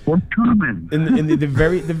where we're coming. In the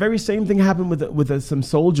very same thing happened with some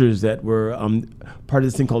soldiers that were part of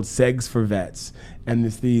this thing called Segs for Vets. And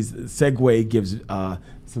these Segway gives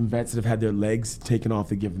some vets that have had their legs taken off,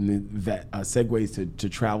 they give them the Segways to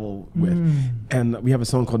travel with. And we have a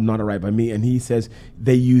song called Not Alright by Me, and he says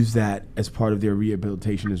they use that as part of their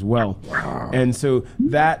rehabilitation as well. Wow. And so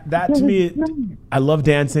that to me, I love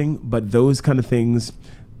dancing, but those kind of things,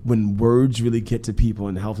 when words really get to people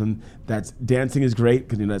and help them, dancing is great,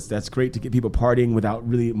 because that's great to get people partying without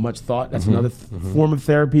really much thought. That's another form of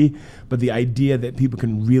therapy. But the idea that people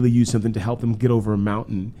can really use something to help them get over a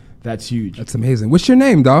mountain, that's huge. That's amazing. What's your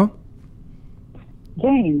name, dog?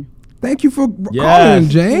 Jane. Thank you for calling,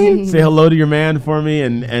 Jane. Say hello to your man for me,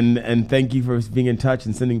 and thank you for being in touch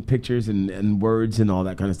and sending pictures and words and all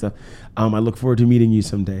that kind of stuff. I look forward to meeting you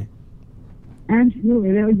someday.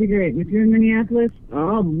 Absolutely, that would be great. If you're in Minneapolis,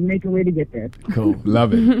 I'll make a way to get there. Cool.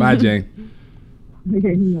 Love it. Bye, Jane.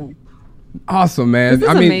 Okay, bye. Awesome, man. This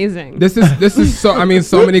is amazing. This is so.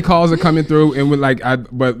 So many calls are coming through, and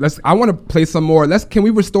I want to play some more. Can we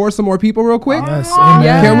restore some more people real quick? Yes.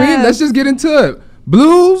 Yes. Can we? Let's just get into it.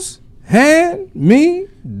 Blues, hand me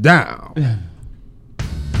down.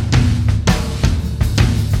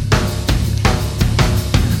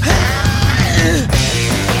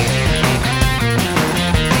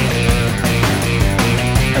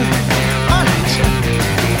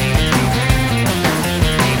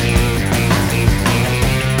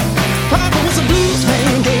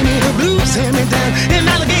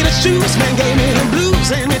 Shoes, man, gave me the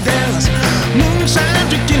blues and me downs. Moonshine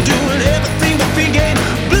drinking, doing everything but thinking.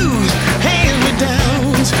 Blues, hand me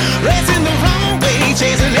downs. Racing the wrong way,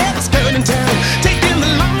 chasing every skirt in town. Taking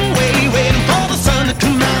the long way, waiting for the sun to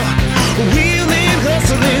come out. Wheeling,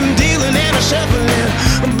 hustling, dealing, and a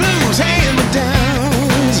shuffling. Blues, hand me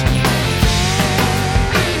downs.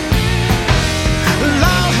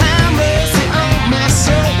 Lord have mercy on my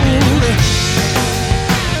soul.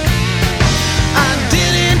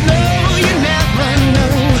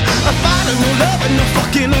 No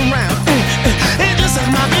fucking around. And just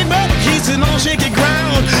like my big brother, he's sitting on shaky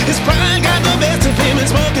ground. His pride got the best of him and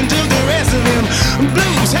smoking till the rest of him.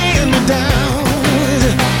 Blues hand me down.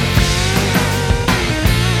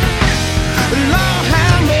 Lord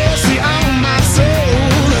have mercy on my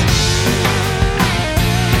soul.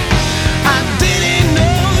 I didn't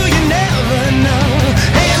know, you never know.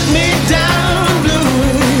 Hand me down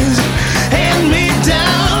blues. Hand me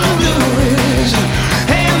down blues.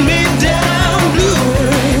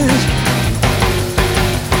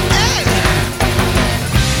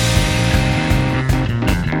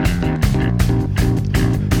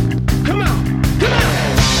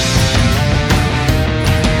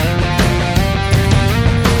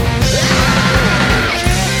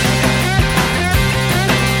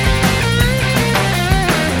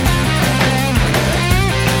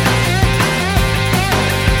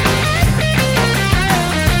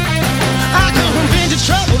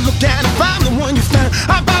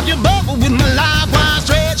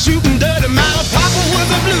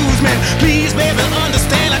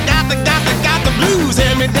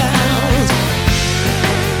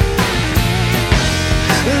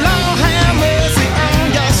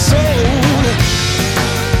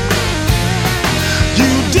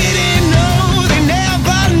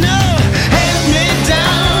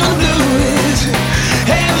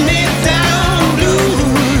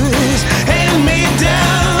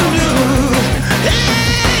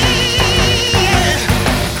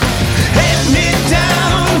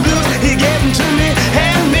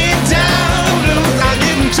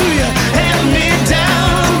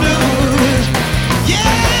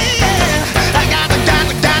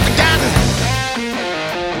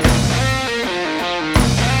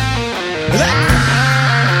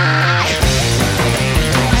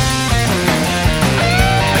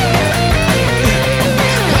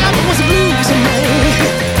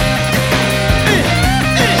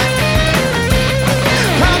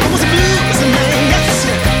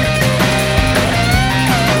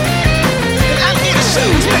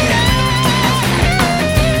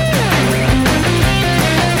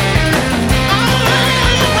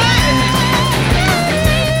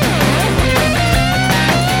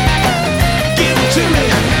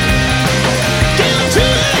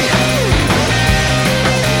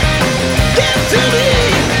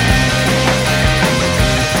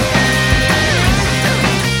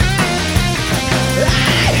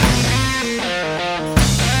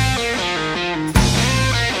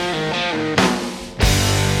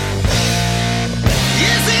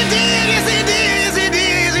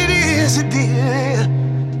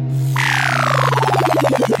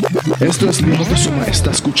 Esto es Lino de Suma. Está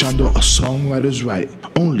escuchando A Songwriter's Right,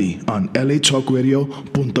 only on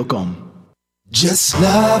latalkradio.com. Just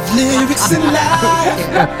love lyrics and life.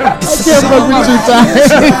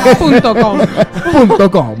 Punto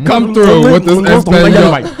com. Come through with this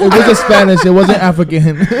Espanol. It wasn't Spanish. It wasn't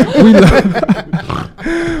African.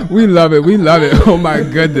 We love it. We love it. Oh my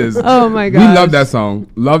goodness. Oh my god. We love that song.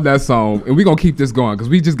 Love that song. And we're gonna keep this going because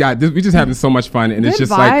we just got this. We just having so much fun, and Good it's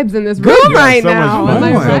just vibes like in this room right so now. much fun.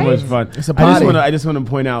 Am I So right? much fun. It's a party. I just want to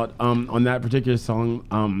point out on that particular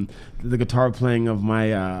song, the guitar playing of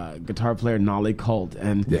my guitar player Nolly Colt,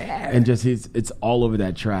 and just it's all over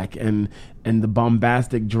that track, and the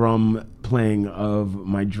bombastic drum playing of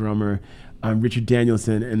my drummer Richard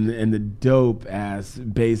Danielson, and the dope ass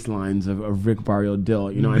bass lines of Rick Barrio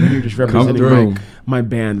Dill. You know, I'm here just representing my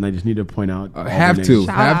band, and I just need to point out. have to.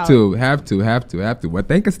 Well, I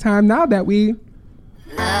think it's time now that we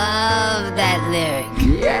Love that lyric.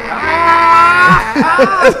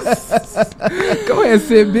 go ahead,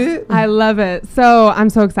 Sid Bit. I love it. So I'm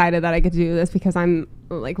so excited that I get to do this because I'm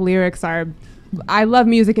like I love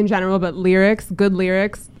music in general, but good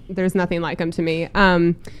lyrics, there's nothing like them to me.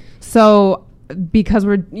 So because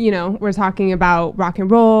we're talking about rock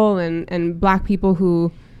and roll and black people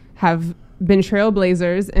who have been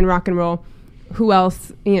trailblazers in rock and roll, who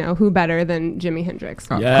else, who better than Jimi Hendrix?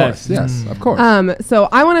 Yes, of course. So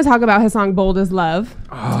I want to talk about his song "Bold as Love."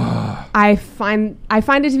 I find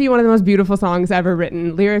it to be one of the most beautiful songs ever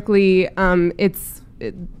written. Lyrically,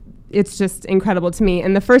 it's just incredible to me.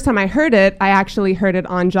 And the first time I heard it, I actually heard it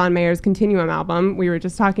on John Mayer's Continuum album. We were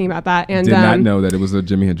just talking about that. And did not know that it was a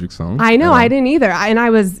Jimi Hendrix song. I know, I didn't either. I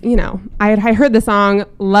was, I heard the song,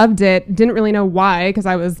 loved it, didn't really know why because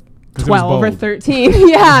I was 12 or 13.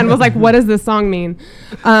 Yeah, and was like, what does this song mean?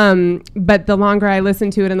 But the longer I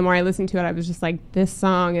listened to it and the more I listened to it, I was just like, this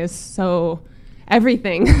song is so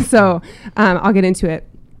everything. So I'll get into it.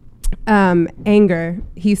 Anger,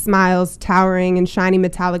 he smiles, towering in shiny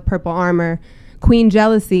metallic purple armor. Queen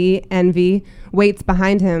Jealousy, envy, waits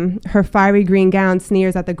behind him. Her fiery green gown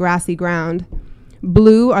sneers at the grassy ground.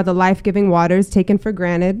 Blue are the life-giving waters taken for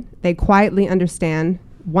granted. They quietly understand.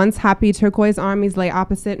 Once happy turquoise armies lay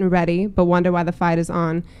opposite and ready, but wonder why the fight is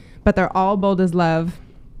on. But they're all bold as love.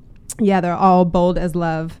 Yeah, they're all bold as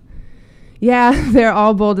love. Yeah, they're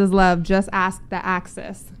all bold as love. Just ask the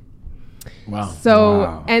Axis. Wow.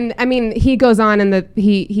 So, and I mean, he goes on and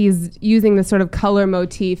he's using this sort of color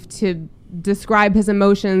motif to describe his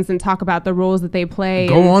emotions and talk about the roles that they play.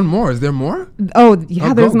 Go on more. Is there more? Oh,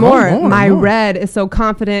 yeah, there's more. My more. red is so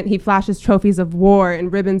confident. He flashes trophies of war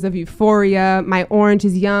and ribbons of euphoria. My orange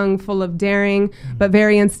is young, full of daring, but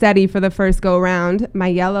very unsteady for the first go round. My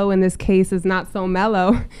yellow in this case is not so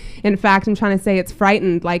mellow. In fact, I'm trying to say it's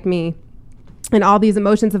frightened like me. And all these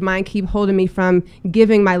emotions of mine keep holding me from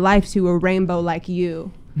giving my life to a rainbow like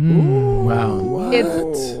you. Wow.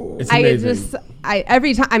 It's amazing.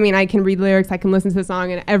 Every time, I mean, I can read lyrics, I can listen to the song,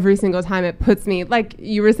 and every single time it puts me, like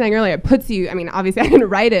you were saying earlier, it puts you, I mean, obviously I didn't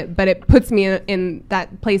write it, but it puts me in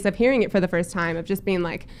that place of hearing it for the first time, of just being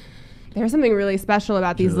like, there's something really special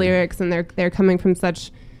about these lyrics, and they're coming from such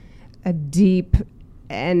a deep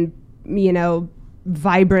and,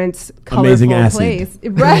 vibrant, colorful place.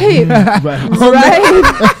 Right. Right.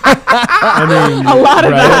 I mean, a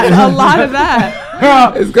lot of that.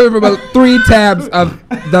 It's coming from 3 tabs of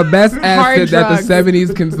the best acid that the drugs.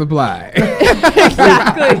 70s can supply.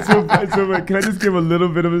 Exactly. so can I just give a little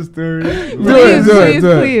bit of a story?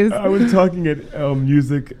 Please. I was talking at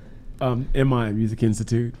MI Music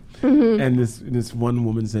Institute, and this one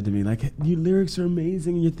woman said to me, like, your lyrics are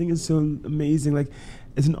amazing, and your thing is so amazing. Like,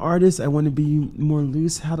 as an artist, I want to be more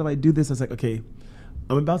loose. How do I do this? I was like, okay,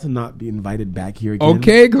 I'm about to not be invited back here again.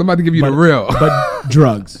 Okay, because I'm about to give you the real. But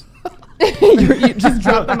drugs. you just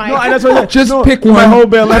dropped the mic. No, that's what I just pick one. My whole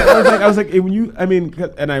band left. I was like, hey, when you, I mean,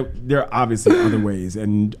 there are obviously other ways,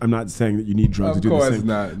 and I'm not saying that you need drugs to do this thing.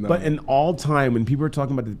 Not, no. But in all time, when people are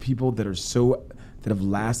talking about the people that have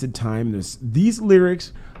lasted time, these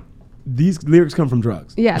lyrics come from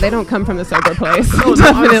drugs. Yeah, they don't come from a sober place. No,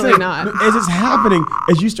 Definitely not. As it's happening,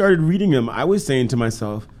 as you started reading them, I was saying to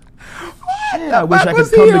myself, I wish I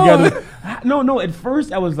could come together. No, at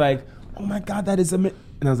first I was like, oh my God, that is and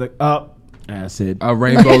I was like, acid. A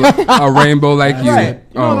rainbow like you.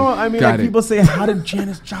 Right. No, I mean, like people say, how did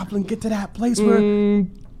Janis Joplin get to that place where...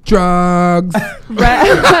 Drugs.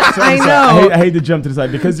 I know. I hate to jump to the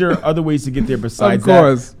side because there are other ways to get there besides of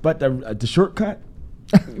course. that. But the shortcut,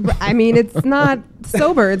 I mean, it's not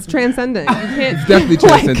sober. It's transcendent. You can't. It's definitely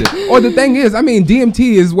transcendent. Or the thing is, I mean,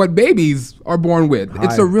 DMT is what babies are born with.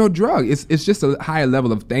 It's a real drug. It's just a higher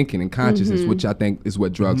level of thinking and consciousness, which I think is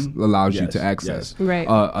what drugs allows you to access. Right.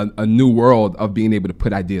 A new world of being able to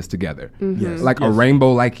put ideas together. Like a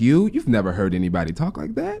rainbow like you've never heard anybody talk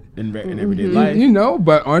like that in everyday life. You know,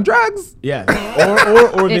 but on drugs. Yeah.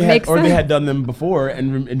 Or they had done them before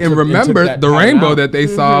and remember the rainbow that they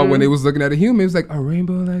saw when they was looking at a human. It was like a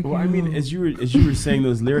rainbow like Well, I mean, as you were saying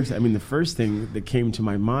those lyrics, I mean, the first thing that came to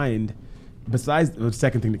my mind, besides the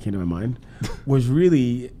second thing that came to my mind, was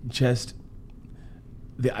really just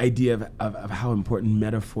the idea of how important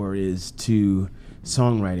metaphor is to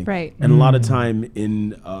songwriting. Right. And a lot of time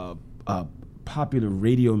in popular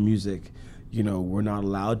radio music, you know, we're not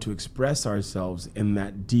allowed to express ourselves in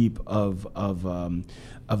that deep of a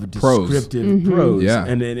descriptive prose. Yeah.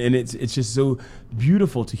 And it's just so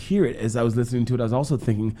beautiful to hear it. As I was listening to it, I was also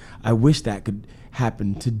thinking, I wish that could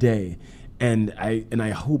happen today. And I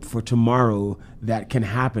hope for tomorrow that can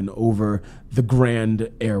happen over the grand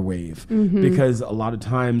airwave, because a lot of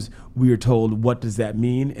times we are told, what does that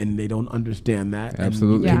mean? And they don't understand that.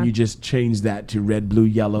 Absolutely. And can you just change that to red, blue,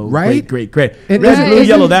 yellow? Right? Great. Red, And blue,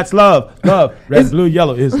 yellow, that's love. Love. Red, blue,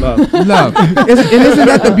 yellow is love. Love. And isn't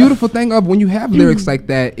that the beautiful thing of when you have lyrics like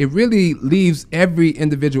that, it really leaves every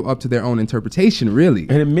individual up to their own interpretation, really.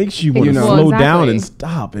 And it makes you want to slow down and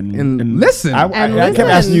stop and listen. I kept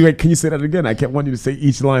asking you, can you say that again? I kept wanting you to say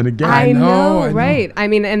each line again. I know, right? I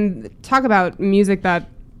mean, and talk about music that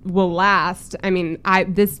will last. I mean, I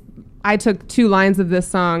took 2 lines of this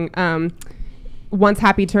song. Once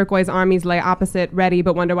happy turquoise armies lay opposite, ready,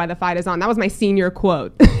 but wonder why the fight is on. That was my senior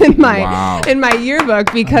quote in my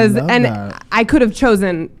yearbook, because I could have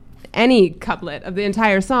chosen any couplet of the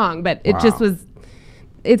entire song, but it just was.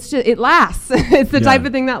 It's just, it lasts. It's the type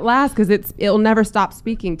of thing that lasts because it'll never stop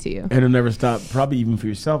speaking to you. And it'll never stop, probably even for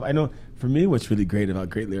yourself. I know for me, what's really great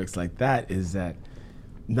about great lyrics like that is that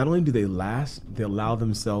not only do they last, they allow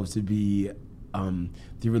themselves to be,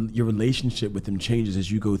 your relationship with them changes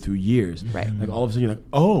as you go through years. Right. Like all of a sudden you're like,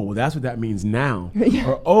 oh, well, that's what that means now.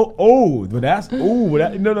 Or,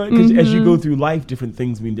 because as you go through life, different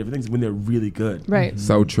things mean different things when they're really good. Right.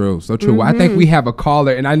 So true. Well, I think we have a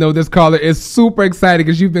caller, and I know this caller is super excited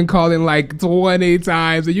because you've been calling like 20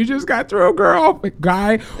 times, and you just got through, girl.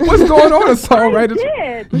 Guy, what's going on, Songwriters?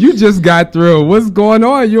 I did. You just got through. What's going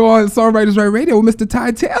on? You're on Songwriters Right Radio with Mr.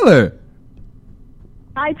 Ty Taylor.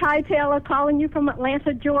 Hi, Ty Taylor, calling you from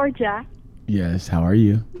Atlanta, Georgia. Yes, how are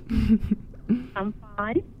you? I'm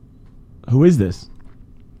fine. Who is this?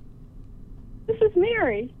 This is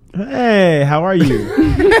Mary. Hey, how are you?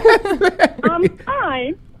 I'm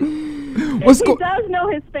fine. He does know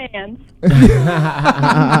his fans.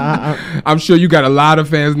 I'm sure you got a lot of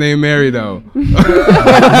fans named Mary, though. No,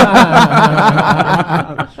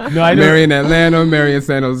 I know. Mary in Atlanta, Mary in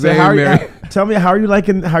San Jose, Mary. Tell me, how are you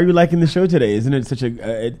liking the show today? Isn't it such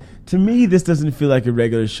a? To me, this doesn't feel like a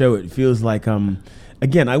regular show. It feels like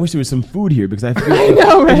Again, I wish there was some food here because I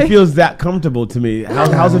feel it feels that comfortable to me.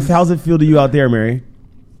 How's it feel to you out there, Mary?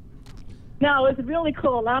 No, it's really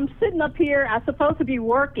cool. I'm sitting up here. I'm supposed to be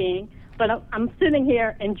working, but I'm sitting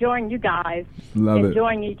here enjoying you guys,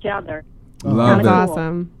 enjoying each other. Love it.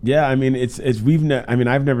 Awesome. Yeah, I mean,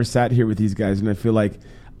 I've never sat here with these guys, and I feel like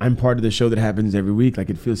I'm part of the show that happens every week. Like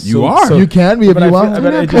it feels you are. You can be if you want.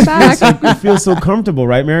 It feels so comfortable,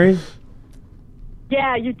 right, Mary?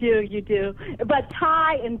 Yeah, you do. But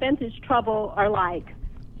Ty and Vintage Trouble are like,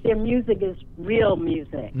 their music is real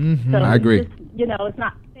music. Mm-hmm. So I agree. It's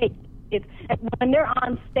not fake. When they're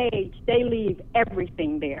on stage, they leave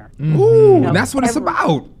everything there. Mm-hmm. Ooh, that's what it's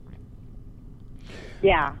about.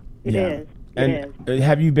 Yeah, it is.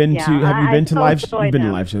 Have you been to live? You've been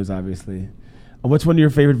to live shows, obviously. What's one of your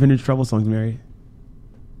favorite Vintage Trouble songs, Mary?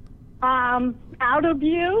 Out of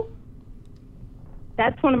You.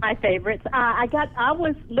 That's one of my favorites. I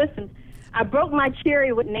broke my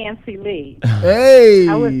cherry with Nancy Lee. Hey.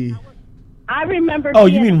 I remember. Oh,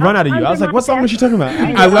 you mean Run Out of You? I was like, what song was she talking about?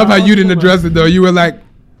 I love how you didn't address it though. You were like,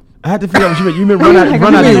 I had to figure out what she meant. You meant Run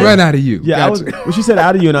Out of You. Yeah, gotcha. When she said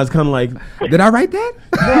Out of You, and I was kind of like, did I write that?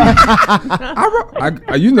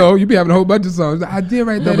 You be having a whole bunch of songs. I did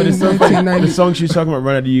write that in 1990. The song she was talking about,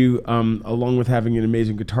 Run Out of You, along with having an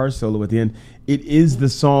amazing guitar solo at the end, it is the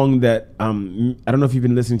song that, I don't know if you've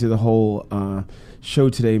been listening to the whole show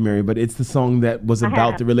today, Mary, but it's the song that was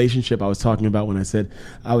about the relationship I was talking about when I said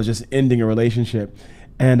I was just ending a relationship.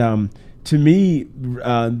 And to me,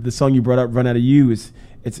 the song you brought up, Run Out of You,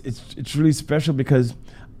 it's really special because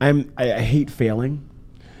I hate failing.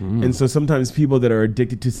 And so sometimes people that are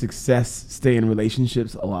addicted to success stay in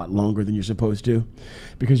relationships a lot longer than you're supposed to,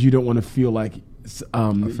 because you don't want to feel like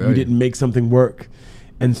you didn't make something work.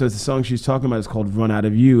 And so the song she's talking about is called Run Out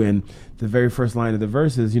of You. And the very first line of the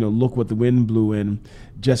verse is, look what the wind blew in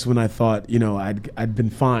just when I thought, I'd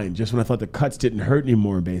been fine, just when I thought the cuts didn't hurt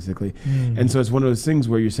anymore, basically. And so it's one of those things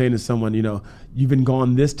where you're saying to someone, you've been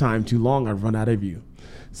gone this time too long, I've run out of you.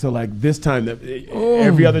 So like this time,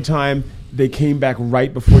 every other time they came back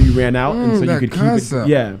right before you ran out. And so you could keep it.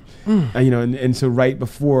 Yeah. And so right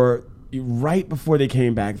before they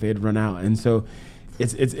came back, they had run out. And so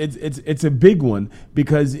it's a big one,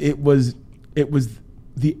 because it was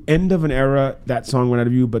the end of an era, that song Run Out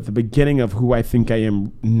of You, but the beginning of who I think I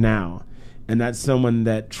am now. And that's someone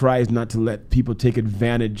that tries not to let people take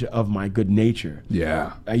advantage of my good nature.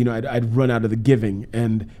 Yeah. I'd run out of the giving.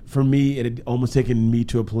 And for me, it had almost taken me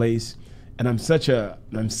to a place, and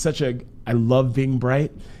I love being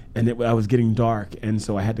bright, and I was getting dark, and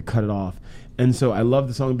so I had to cut it off. And so I love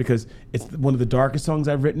the song because it's one of the darkest songs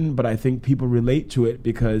I've written, but I think people relate to it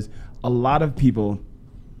because a lot of people,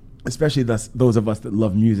 especially those of us that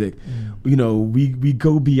love music, we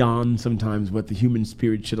go beyond sometimes what the human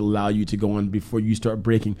spirit should allow you to go on before you start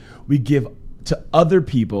breaking. We give to other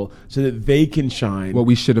people so that they can shine. What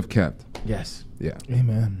we should have kept. Yes. Yeah.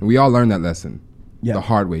 Amen. We all learn that lesson. Yeah. The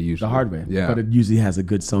hard way, usually. The hard way. Yeah. But it usually has a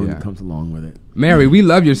good song that comes along with it. Mary, we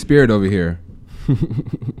love your spirit over here.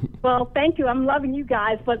 Well, thank you. I'm loving you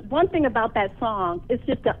guys. But one thing about that song, it's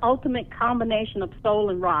just the ultimate combination of soul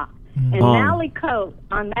and rock. And Nally Coate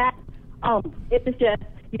on that, it was just,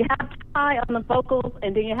 you have Ty on the vocals,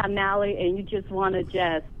 and then you have Nally, and you just want to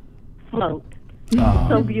just float.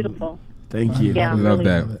 So beautiful. Thank you. Yeah, I love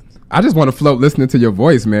really. that. I just want to float listening to your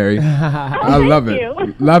voice, Mary. I love it.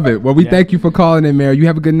 You. Love it. Well, we thank you for calling in, Mary. You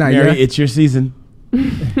have a good night. Mary, it's your season.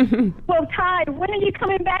 Well, Ty, when are you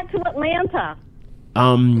coming back to Atlanta?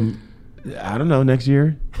 I don't know, next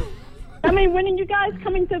year. I mean, when are you guys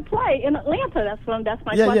coming to play in Atlanta? That's my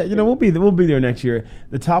question. Yeah. We'll be there next year.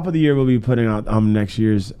 The top of the year, we'll be putting out next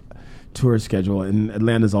year's tour schedule, and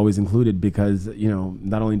Atlanta's always included because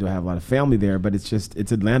not only do I have a lot of family there, but it's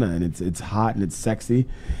Atlanta, and it's hot and it's sexy,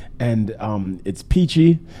 and it's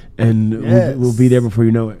peachy, and we'll be there before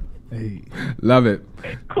you know it. Hey. Love it.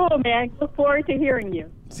 Cool, man. Look forward to hearing you.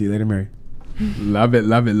 See you later, Mary. Love it,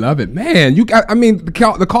 man.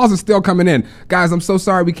 The calls are still coming in, guys. I'm so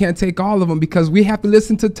sorry we can't take all of them because we have to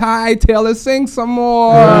listen to Ty Taylor sing some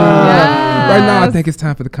more. Yes. Right now, I think it's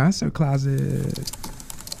time for the concert closet.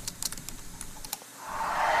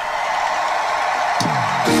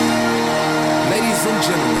 Ladies and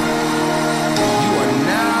gentlemen, you are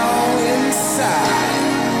now inside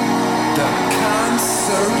the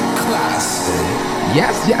concert closet.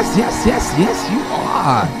 Yes, you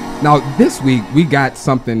are. Now, this week, we got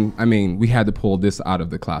something, we had to pull this out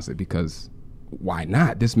of the closet because why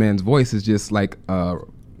not? This man's voice is just like a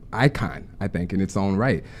icon, I think, in its own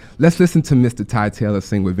right. Let's listen to Mr. Ty Taylor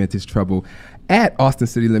sing with Vintage Trouble at Austin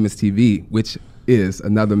City Limits TV, which is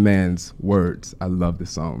another man's words. I love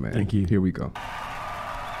this song, man. Thank you. Here we go.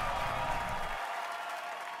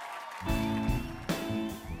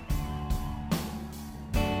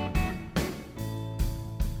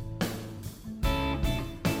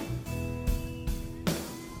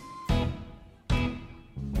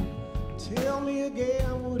 Tell me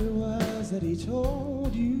again what it was that he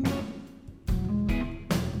told you.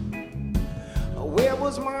 Where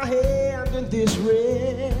was my hand in this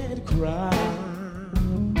red crowd?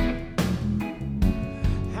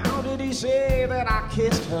 How did he say that I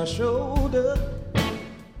kissed her shoulder?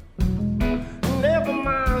 Never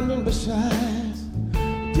mind, and besides,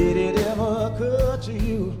 did it ever occur to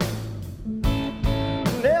you?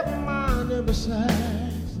 Never mind, and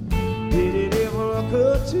besides, did it ever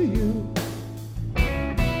occur to you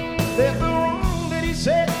that the wrong that he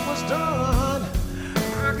said was done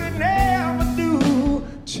I could never do?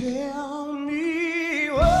 Tell me,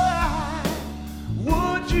 why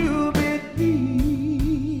would you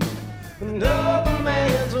believe another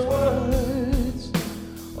man's words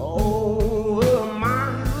over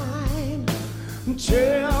mine?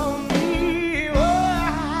 Tell me,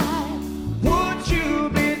 why would you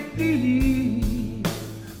believe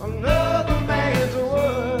another man's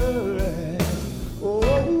words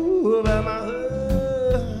over my heart?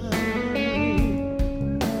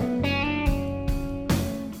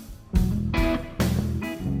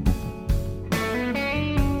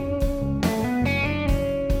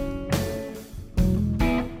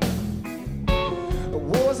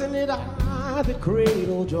 Wasn't it I that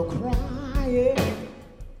cradled your crying?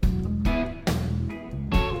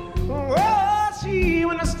 Oh, see,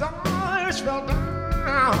 when the stars fell down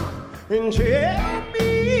around and tell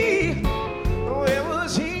me, where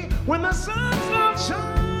was he when the sun stopped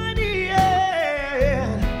shining?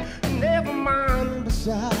 Yeah. Never mind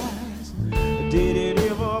besides, did it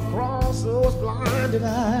ever cross those blinded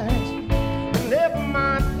eyes? Never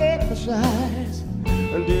mind exercise,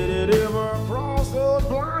 did it ever cross those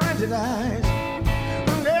blinded eyes?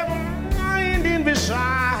 Never mind in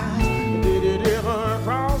besides, did it ever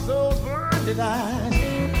cross those blinded eyes?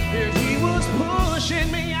 If he was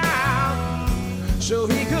pushing me out so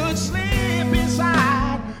he could slip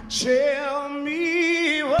inside, tell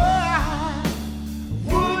me why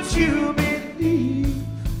would you believe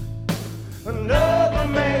another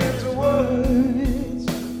man's words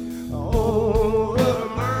over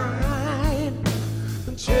mine?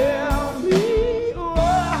 Tell me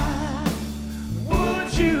why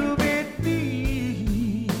would you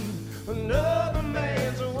believe another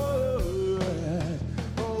man's words?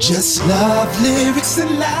 Just love, lyrics,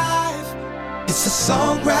 and life. It's a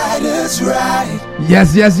songwriter's right.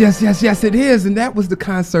 Yes, it is. And that was the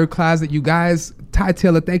concert closet, you guys. Ty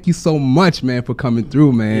Taylor, thank you so much, man, for coming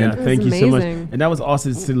through, man. Yeah, thank you so much. And that was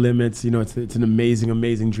Austin City Limits. You know, it's an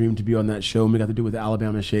amazing dream to be on that show. And we got to do it with the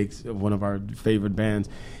Alabama Shakes, one of our favorite bands.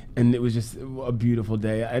 And it was just a beautiful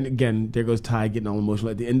day. And again, there goes Ty getting all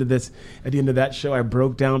emotional. At the end of that show, I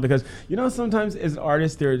broke down because, you know, sometimes as an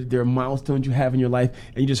artist, there are milestones you have in your life,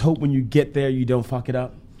 and you just hope when you get there, you don't fuck it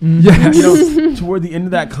up. Yes. You know, toward the end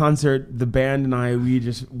of that concert, the band and I, we'd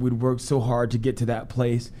worked so hard to get to that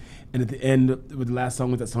place. And at the end, with the last song,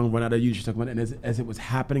 with that song "Run Out of You," she talked about it. And as it was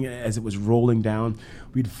happening, as it was rolling down,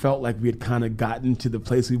 we'd felt like we had kind of gotten to the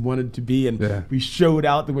place we wanted to be, and we showed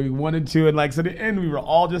out the way we wanted to. And like, so at the end, we were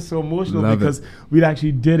all just so emotional because we'd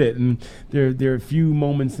actually did it. And there are a few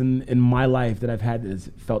moments in my life that I've had that has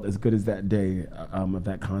felt as good as that day of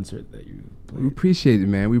that concert that you played. We appreciate it,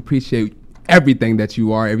 man. We appreciate everything that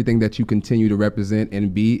you are, everything that you continue to represent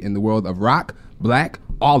and be in the world of rock, black,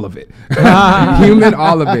 all of it. Human,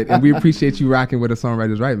 all of it. And we appreciate you rocking with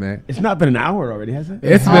ASongwritersRight, right, man. It's not been an hour already, has it?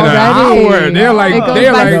 It's been an hour. They're like,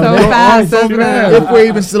 so fast, doesn't it? If we're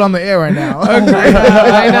even still on the air right now. I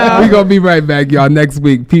know. We're going to be right back, y'all, next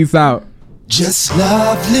week. Peace out. Just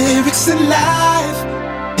love, lyrics, and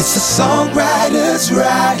life. It's a songwriter's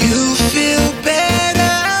right. You feel better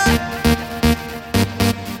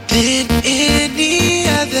than